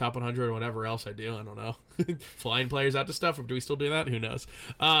doing the top 100 or whatever else I do. I don't know. Flying players out to stuff, or do we still do that? Who knows?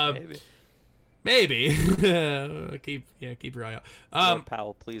 Maybe. keep your eye out. Lord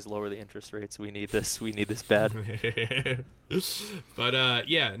Powell, please lower the interest rates. We need this bad. But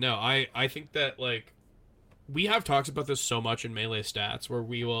I think that like we have talked about this so much in Melee Stats, where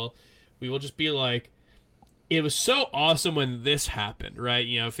we will just be like, it was so awesome when this happened, right?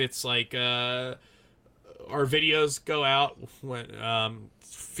 If it's like our videos go out when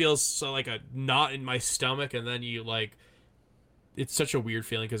feels so like a knot in my stomach, and then you like, it's such a weird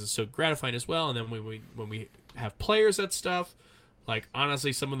feeling because it's so gratifying as well. And then when we have players at stuff, like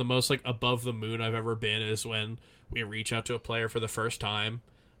honestly, some of the most like above the moon I've ever been is when we reach out to a player for the first time,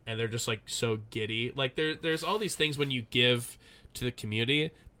 and they're just like so giddy. Like there's all these things when you give to the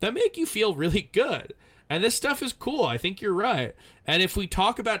community that make you feel really good. And this stuff is cool. I think you're right. And if we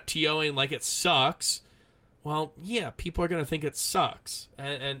talk about TOing like it sucks, well, yeah, people are going to think it sucks.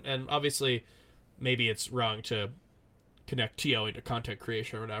 And obviously, maybe it's wrong to connect TOing to content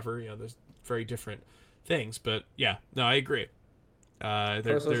creation or whatever. You know, there's very different things. But yeah, no, I agree.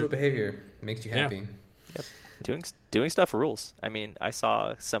 Pro-social behavior makes you happy. Yeah. Yep. Doing stuff rules. I mean, I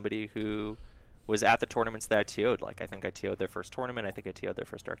saw somebody who was at the tournaments that I TO'd. Like, I think I TO'd their first tournament. I think I TO'd their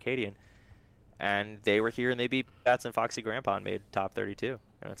first Arcadian. And they were here and they beat Bats and Foxy Grandpa and made top 32.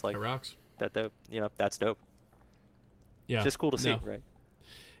 And it's like, it rocks. That's dope. Yeah. It's just cool to see, right?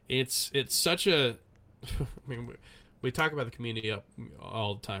 It's such a, I mean, we talk about the community up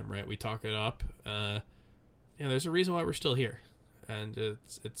all the time, right? We talk it up. There's a reason why we're still here. And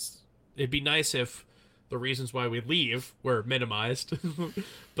it'd be nice if the reasons why we leave were minimized.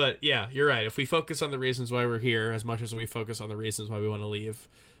 But yeah, you're right. If we focus on the reasons why we're here as much as we focus on the reasons why we want to leave,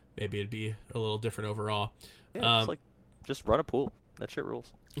 maybe it'd be a little different overall. Yeah, it's like just run a pool. That shit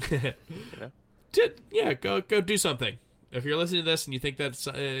rules. You know? Go do something. If you're listening to this and you think that's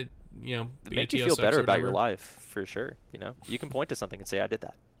it makes you feel better about your life for sure. You know, you can point to something and say, "I did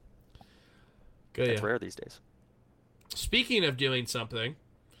that." Good. It's rare these days. Speaking of doing something,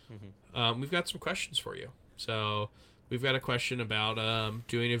 we've got some questions for you. So we've got a question about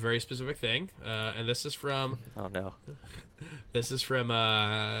doing a very specific thing, and this is from. Oh no. This is from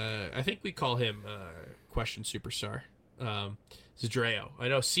I think we call him Question Superstar. This is Dreo. I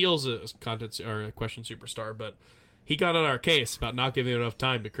know Seal's a content or a question superstar, but he got on our case about not giving him enough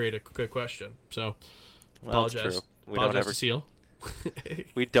time to create a good question. So apologize. Apologize to Seal.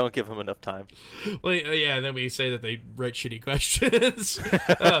 We don't give him enough time. Well, yeah, and then we say that they write shitty questions.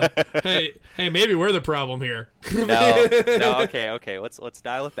 Hey, maybe we're the problem here. No, okay. Let's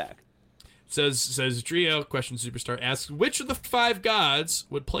dial it back. Says Drio, question superstar, asks, which of the 5 gods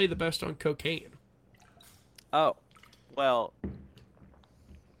would play the best on cocaine? Oh, well,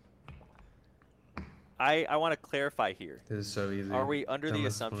 I want to clarify here. This is so easy. Are we under the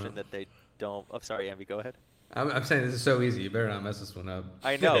assumption that they don't... Oh, sorry, Envy, go ahead. I'm saying this is so easy. You better not mess this one up.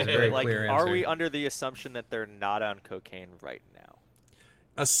 I know. It's a very like, clear are answer. we under the assumption that they're not on cocaine right now?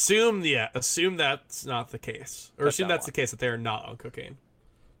 Assume that's not the case. Or assume that's the case, that they are not on cocaine.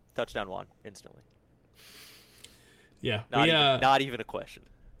 Touchdown one, instantly. Yeah. Not even a question.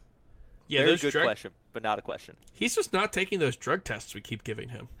 Yeah, Very good question, but not a question. He's just not taking those drug tests we keep giving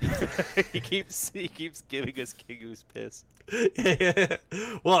him. he keeps giving us Kingu's piss.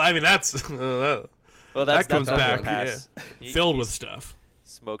 Well, I mean, that's... that comes back filled with stuff.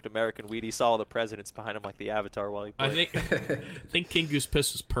 Smoked American weed. He saw all the presidents behind him like the Avatar while he played. I think King Goose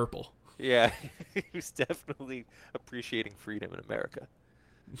piss was purple. Yeah, he was definitely appreciating freedom in America.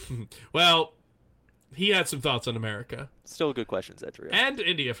 Well, he had some thoughts on America. Still a good question, Zedria. And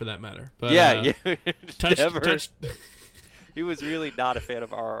India, for that matter. But, yeah. touched. He was really not a fan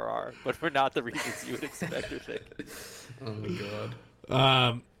of RRR, but for not the reasons you would expect or think. Oh my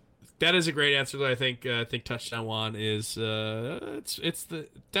god. That is a great answer. Though I think touchdown one is it's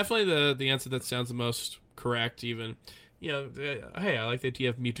definitely the answer that sounds the most correct. Even, hey, I like the idea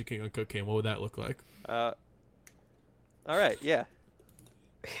of Mewtwo King on cocaine. What would that look like? All right, yeah.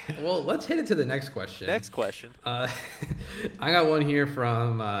 Well, let's hit it to the next question. Next question. I got one here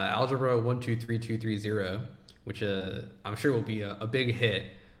from Algebra 123230, which I'm sure will be a big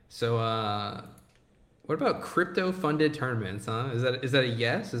hit. So, what about crypto-funded tournaments? Is that a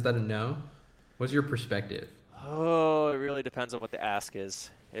yes? Is that a no? What's your perspective? Oh, it really depends on what the ask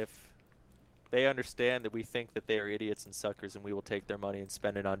is. If they understand that we think that they are idiots and suckers and we will take their money and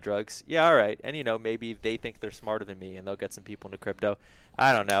spend it on drugs, yeah, all right. And, maybe they think they're smarter than me and they'll get some people into crypto.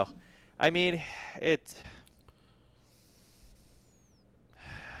 I don't know. I mean, This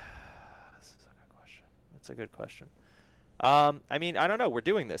is a good question. That's a good question. I mean, I don't know. We're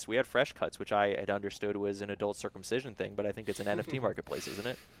doing this. We had Fresh Cuts, which I had understood was an adult circumcision thing, but I think it's an NFT marketplace, isn't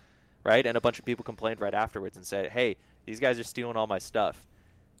it? Right? And a bunch of people complained right afterwards and said, hey, these guys are stealing all my stuff.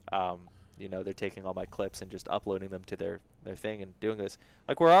 They're taking all my clips and just uploading them to their thing and doing this.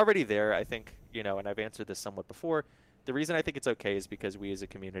 Like, we're already there, I think, and I've answered this somewhat before. The reason I think it's okay is because we as a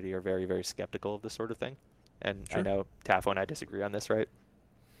community are very, very skeptical of this sort of thing. And sure. I know Tafo and I disagree on this, right?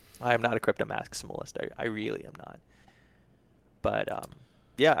 I am not a crypto maximalist. I really am not. But,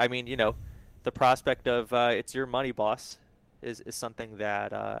 yeah, I mean, the prospect of it's your money, boss, is something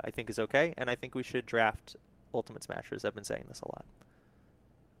that I think is okay, and I think we should draft Ultimate Smashers. I've been saying this a lot.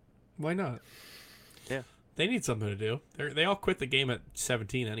 Why not? Yeah. They need something to do. They all quit the game at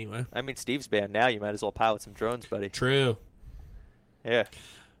 17 anyway. I mean, Steve's banned now. You might as well pilot some drones, buddy. True. Yeah.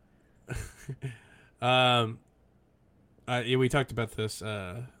 We talked about this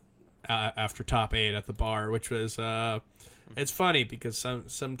after top 8 at the bar, which was it's funny because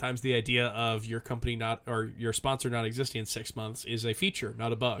sometimes the idea of your company not or your sponsor not existing in 6 months is a feature,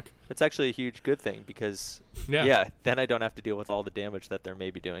 not a bug. It's actually a huge good thing because then I don't have to deal with all the damage that they're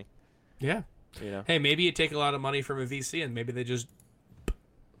maybe doing. Yeah. You know. Hey, maybe you take a lot of money from a VC and maybe they just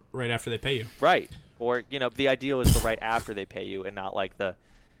right after they pay you. Right. Or, the ideal is to right after they pay you and not like the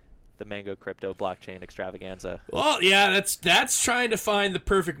Mango crypto blockchain extravaganza. Well, yeah, that's trying to find the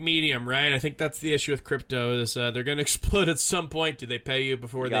perfect medium, right? I think that's the issue with crypto is they're going to explode at some point. Do they pay you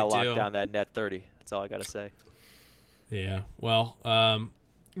before they do? Lock down that net 30. That's all I got to say. Yeah. Well,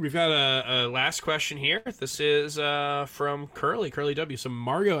 we've got a last question here. This is from Curly W. So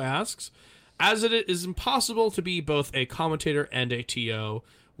Margot asks, as it is impossible to be both a commentator and a TO,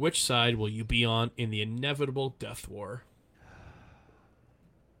 which side will you be on in the inevitable death war?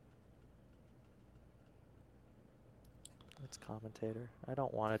 It's commentator. I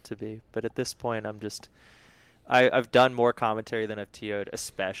don't want it to be, but at this point, I've done more commentary than I've TO'd,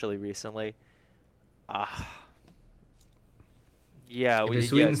 especially recently. Yeah. If it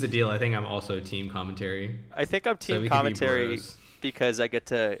sweetens the deal, I think I'm also team commentary. I think I'm team commentary because I get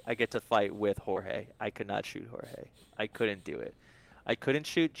to fight with Jorge. I could not shoot Jorge. I couldn't do it. I couldn't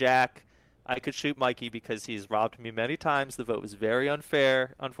shoot Jack. I could shoot Mikey because he's robbed me many times. The vote was very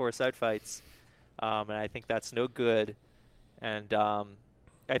unfair on four-side fights, and I think that's no good. And I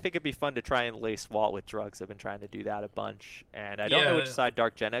think it'd be fun to try and lace Walt with drugs. I've been trying to do that a bunch, and I don't know which side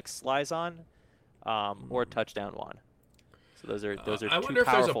Dark Gen X lies on, or Touchdown Juan. So those are two I wonder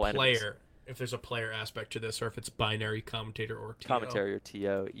powerful enemies. If there's a player aspect to this, or if it's binary commentator or TO. Commentary or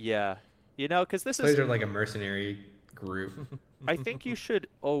TO, yeah. Because this Players are like a mercenary group. I think you should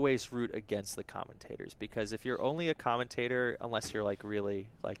always root against the commentators, because if you're only a commentator, unless you're like really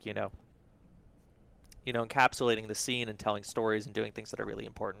like encapsulating the scene and telling stories and doing things that are really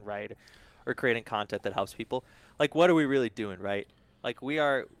important, right? Or creating content that helps people. Like, what are we really doing, right? Like, we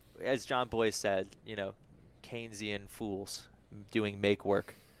are, as John Boyce said, Keynesian fools doing make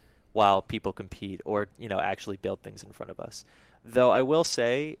work while people compete or, actually build things in front of us. Though I will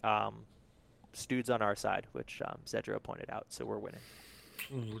say, Stude's on our side, which Zedro pointed out, so we're winning.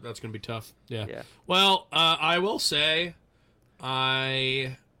 Ooh, that's going to be tough. Yeah. Yeah. Well, I will say,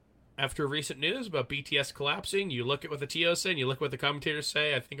 after recent news about BTS collapsing, you look at what the TOs say and you look at what the commentators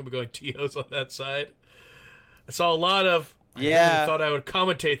say, I think I'm going TOs on that side. I saw a lot of, I really thought I would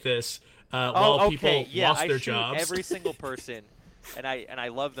commentate this while people lost their jobs. Every single person, and I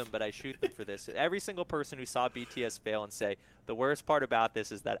love them, but I shoot them for this. Every single person who saw BTS fail and say, the worst part about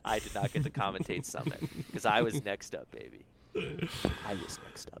this is that I did not get to commentate Summit because I was next up, baby. I was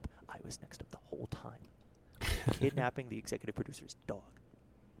next up. I was next up the whole time. Kidnapping the executive producer's dog.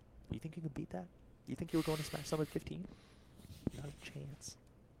 You think you can beat that? You think you were going to Smash Summit 15? Not a chance.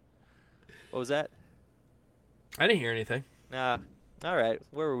 What was that? I didn't hear anything. Nah. All right.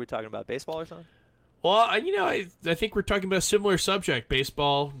 Where were we talking about? Baseball or something? Well, I think we're talking about a similar subject.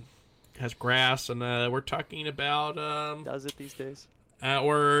 Baseball has grass, and we're talking about does it these days?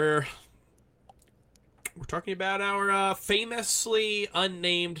 We're talking about our famously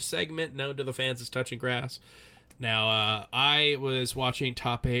unnamed segment known to the fans as Touching Grass. Now, I was watching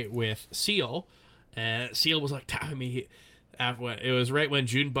Top 8 with Seal, and Seal was like telling me, it was right when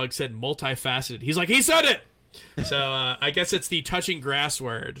Junebug said multifaceted. He's like, he said it! So I guess it's the touching grass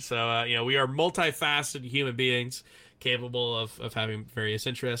word. So, we are multifaceted human beings capable of having various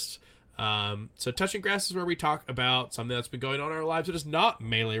interests. So touching grass is where we talk about something that's been going on in our lives that is not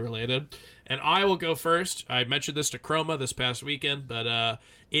Melee related. And I will go first. I mentioned this to Chroma this past weekend, but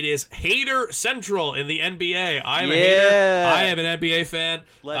it is Hater Central in the NBA. I'm a hater. I am an NBA fan.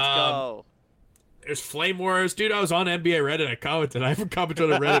 Let's go. There's Flame Wars. Dude, I was on NBA Reddit. I commented. I haven't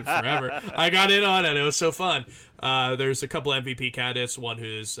commented on Reddit forever. I got in on it. It was so fun. There's a couple MVP candidates. One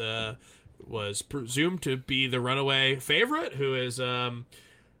who's was presumed to be the runaway favorite, who is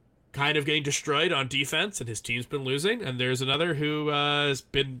kind of getting destroyed on defense, and his team's been losing. And there's another who has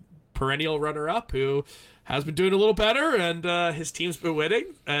been perennial runner-up, who has been doing a little better, and his team's been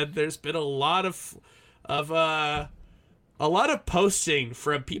winning. And there's been a lot of posting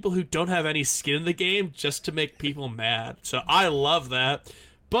from people who don't have any skin in the game just to make people mad. So I love that.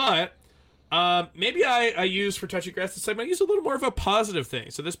 But maybe I use for Touching Grass this time, I use a little more of a positive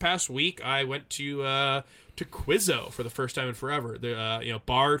thing. So this past week, I went to to Quizzo for the first time in forever. The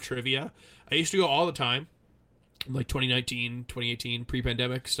bar trivia. I used to go all the time, like 2019, 2018,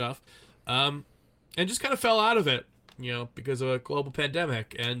 pre-pandemic stuff, and just kind of fell out of it, because of a global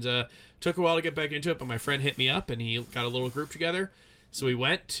pandemic, and took a while to get back into it. But my friend hit me up, and he got a little group together, so we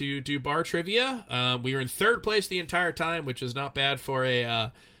went to do bar trivia. We were in third place the entire time, which is not bad for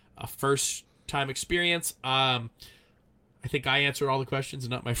a first time experience. I think I answered all the questions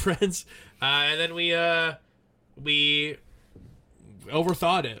and not my friends. And then we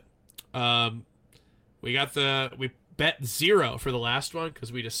overthought it. We bet 0 for the last one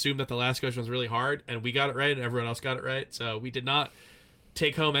because we'd assumed that the last question was really hard, and we got it right and everyone else got it right. So we did not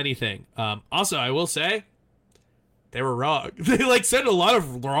take home anything. Also, I will say they were wrong. They said a lot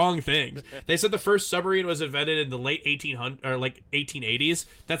of wrong things. They said the first submarine was invented in the late 1880s.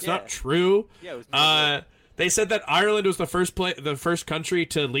 That's not true. Yeah, it was they said that Ireland was the first country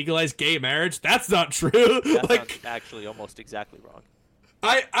to legalize gay marriage. That's not true. That sounds actually almost exactly wrong.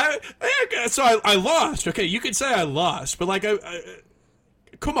 So I lost. Okay, you could say I lost, but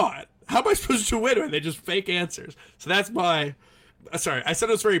come on. How am I supposed to win when they just fake answers? So that's my. Sorry, I said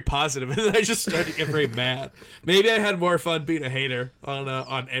it was very positive, and then I just started to get very mad. Maybe I had more fun being a hater on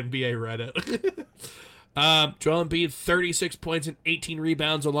NBA Reddit. Joel Embiid, 36 points and 18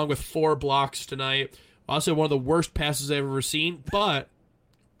 rebounds, along with 4 blocks tonight. Also, one of the worst passes I've ever seen, but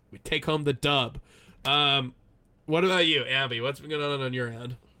we take home the dub. What about you, Abby? What's been going on your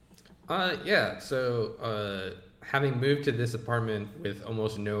end? Yeah. So, having moved to this apartment with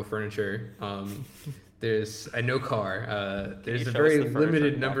almost no furniture, there's no car. There's a very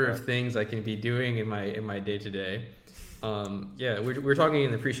limited number of things I can be doing in my day to day. Yeah, we're talking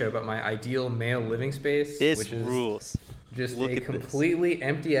in the pre-show about my ideal male living space, which is rules. Just a completely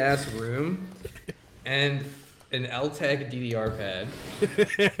empty ass room and an LTEC DDR pad,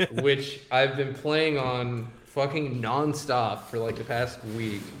 which I've been playing on fucking nonstop for the past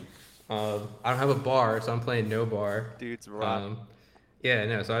week. I don't have a bar, so I'm playing no bar. Dude's rock. Yeah,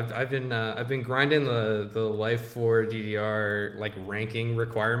 no. So I've been grinding the Life 4 DDR ranking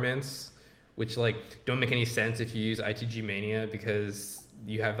requirements, which don't make any sense if you use ITG Mania because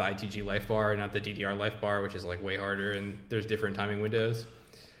you have the ITG Life Bar and not the DDR Life Bar, which is way harder, and there's different timing windows.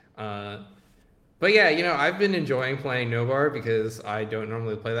 But yeah, I've been enjoying playing no bar because I don't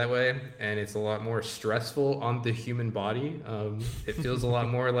normally play that way, and it's a lot more stressful on the human body. It feels a lot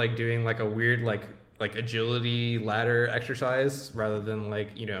more like doing a weird agility ladder exercise rather than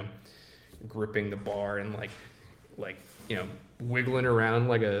gripping the bar and wiggling around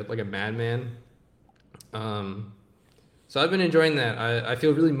like a madman. So I've been enjoying that. I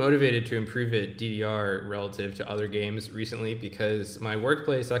feel really motivated to improve at DDR relative to other games recently because my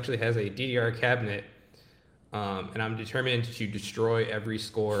workplace actually has a DDR cabinet, and I'm determined to destroy every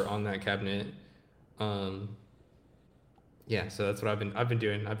score on that cabinet. Yeah, so that's what I've been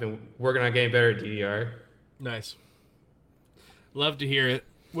doing. I've been working on getting better at DDR. Nice. Love to hear it.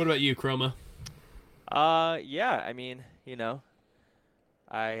 What about you, Chroma? Yeah, I mean,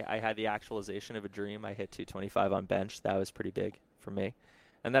 I had the actualization of a dream. I hit 225 on bench. That was pretty big for me.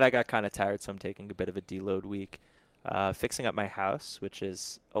 And then I got kind of tired, so I'm taking a bit of a deload week. Fixing up my house, which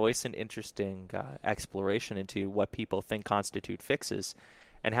is always an interesting exploration into what people think constitute fixes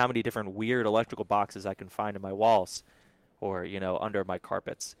and how many different weird electrical boxes I can find in my walls or, under my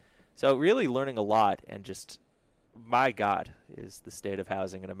carpets. So really learning a lot, and just, my God, is the state of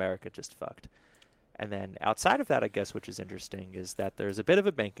housing in America just fucked. And then outside of that, I guess, which is interesting, is that there's a bit of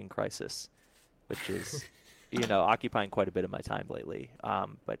a banking crisis, which is, occupying quite a bit of my time lately,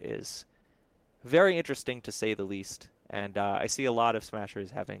 but is very interesting to say the least. And I see a lot of Smashers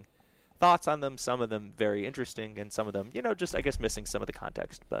having thoughts on them, some of them very interesting, and some of them, just, I guess, missing some of the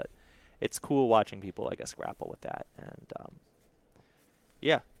context. But it's cool watching people, I guess, grapple with that. And,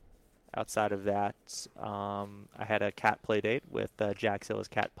 yeah. Outside of that, I had a cat play date with Jack Silla's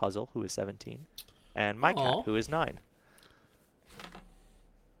cat Puzzle, who is 17. And my cat, who is 9.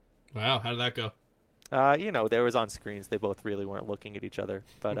 Wow, how did that go? There was on screens. They both really weren't looking at each other.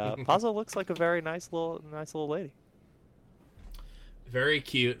 But Puzzle looks like a very nice little lady. Very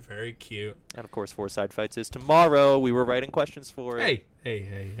cute, very cute. And of course, Four Side Fights is tomorrow. We were writing questions for it.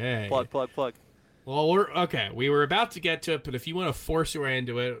 Hey. Plug. Well, we were about to get to it, but if you want to force your way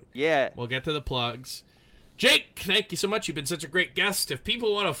into it, yeah, we'll get to the plugs. Jake, thank you so much. You've been such a great guest. If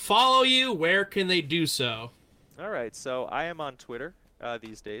people want to follow you, where can they do so? All right, so I am on Twitter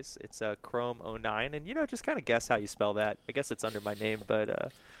these days. It's Chrome09, and just kind of guess how you spell that. I guess it's under my name,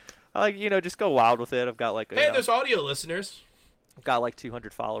 but I like just go wild with it. I've got there's audio listeners. got like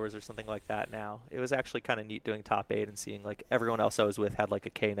 200 followers or something like that now. It was actually kind of neat doing top 8 and seeing like everyone else I was with had like a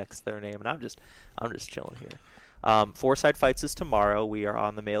K next to their name, and I'm just chilling here. Four-side fights is tomorrow. We are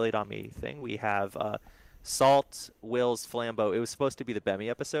on the Melee on Me thing. We have Salt, Wills, Flambeau. It was supposed to be the Bemi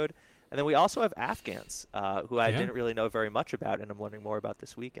episode. And then we also have Afghans, who I didn't really know very much about, and I'm learning more about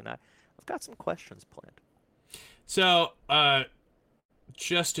this week. And I've got some questions planned. So,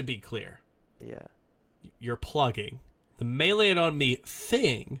 just to be clear. Yeah. You're plugging. The Melee It On Me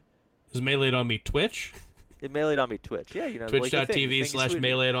thing is Melee It On Me Twitch. It Melee It On Me Twitch. Yeah, you know.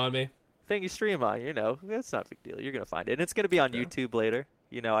 Twitch.tv/Melee It On Me. Thing you stream on, you know. That's not a big deal. You're going to find it. And it's going to be on YouTube later.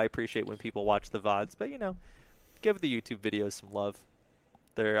 You know, I appreciate when people watch the VODs. But, you know, give the YouTube videos some love.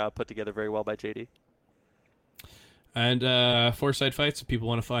 They're put together very well by JD. And Four-Side Fights, if people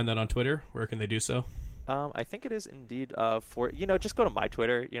want to find that on Twitter, where can they do so? I think it is indeed just go to my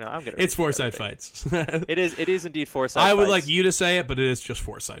Twitter. You know, I'm gonna. It's Four-Side Fights. It is indeed Four-Side. I would like you to say it, but it is just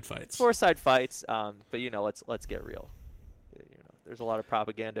Four-Side Fights. Four-Side Fights. But you know, let's get real. You know, there's a lot of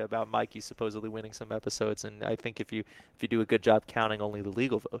propaganda about Mikey supposedly winning some episodes, and I think if you do a good job counting only the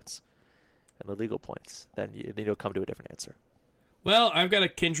legal votes and the legal points, then you'll come to a different answer. Well, I've got a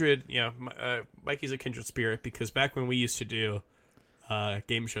kindred. Mikey's a kindred spirit because back when we used to do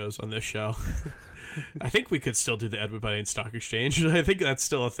game shows on this show. I think we could still do the Edward Buddy Stock Exchange. I think that's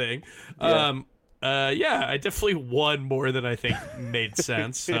still a thing. Yeah. I definitely won more than I think made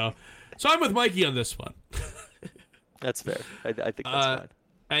sense. So I'm with Mikey on this one. That's fair. I think that's fine.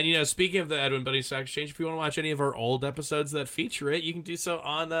 And, you know, speaking of the Edwin Buddy Stock Exchange, if you want to watch any of our old episodes that feature it, you can do so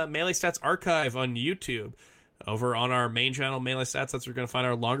on the Melee Stats Archive on YouTube. Over on our main channel, Melee Stats, that's where you're going to find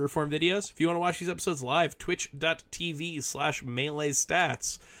our longer form videos. If you want to watch these episodes live, twitch.tv/Melee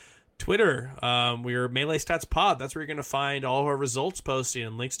Stats. Twitter, we're Melee Stats Pod. That's where you're going to find all of our results posting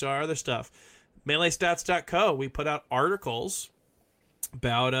and links to our other stuff. MeleeStats.co, we put out articles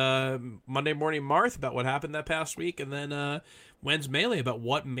about Monday Morning Marth, about what happened that past week, and then When's Melee, about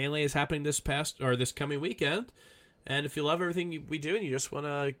what Melee is happening this coming weekend. And if you love everything we do and you just want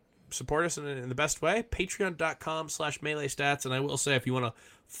to support us in the best way, patreon.com/Melee Stats. And I will say, if you want to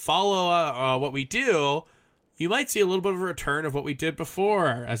follow what we do, you might see a little bit of a return of what we did before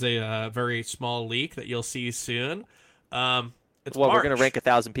as a very small leak that you'll see soon. We're going to rank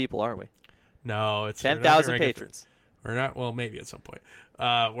 1,000 people, aren't we? No, it's 10,000 patrons. We're not. Well, maybe at some point.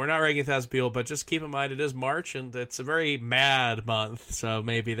 We're not ranking 1,000 people, but just keep in mind it is March and it's a very mad month, so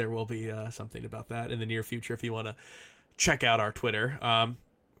maybe there will be something about that in the near future if you want to check out our Twitter.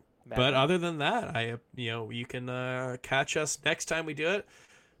 But other than that, you can catch us next time we do it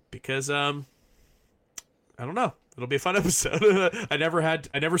because I don't know. It'll be a fun episode. I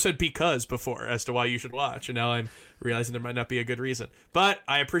never said because before as to why you should watch, and now I'm realizing there might not be a good reason. But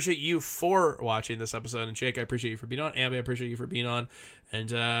I appreciate you for watching this episode, and Jake, I appreciate you for being on. Abby, I appreciate you for being on, and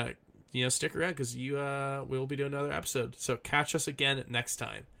stick around because we'll be doing another episode. So catch us again next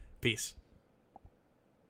time. Peace.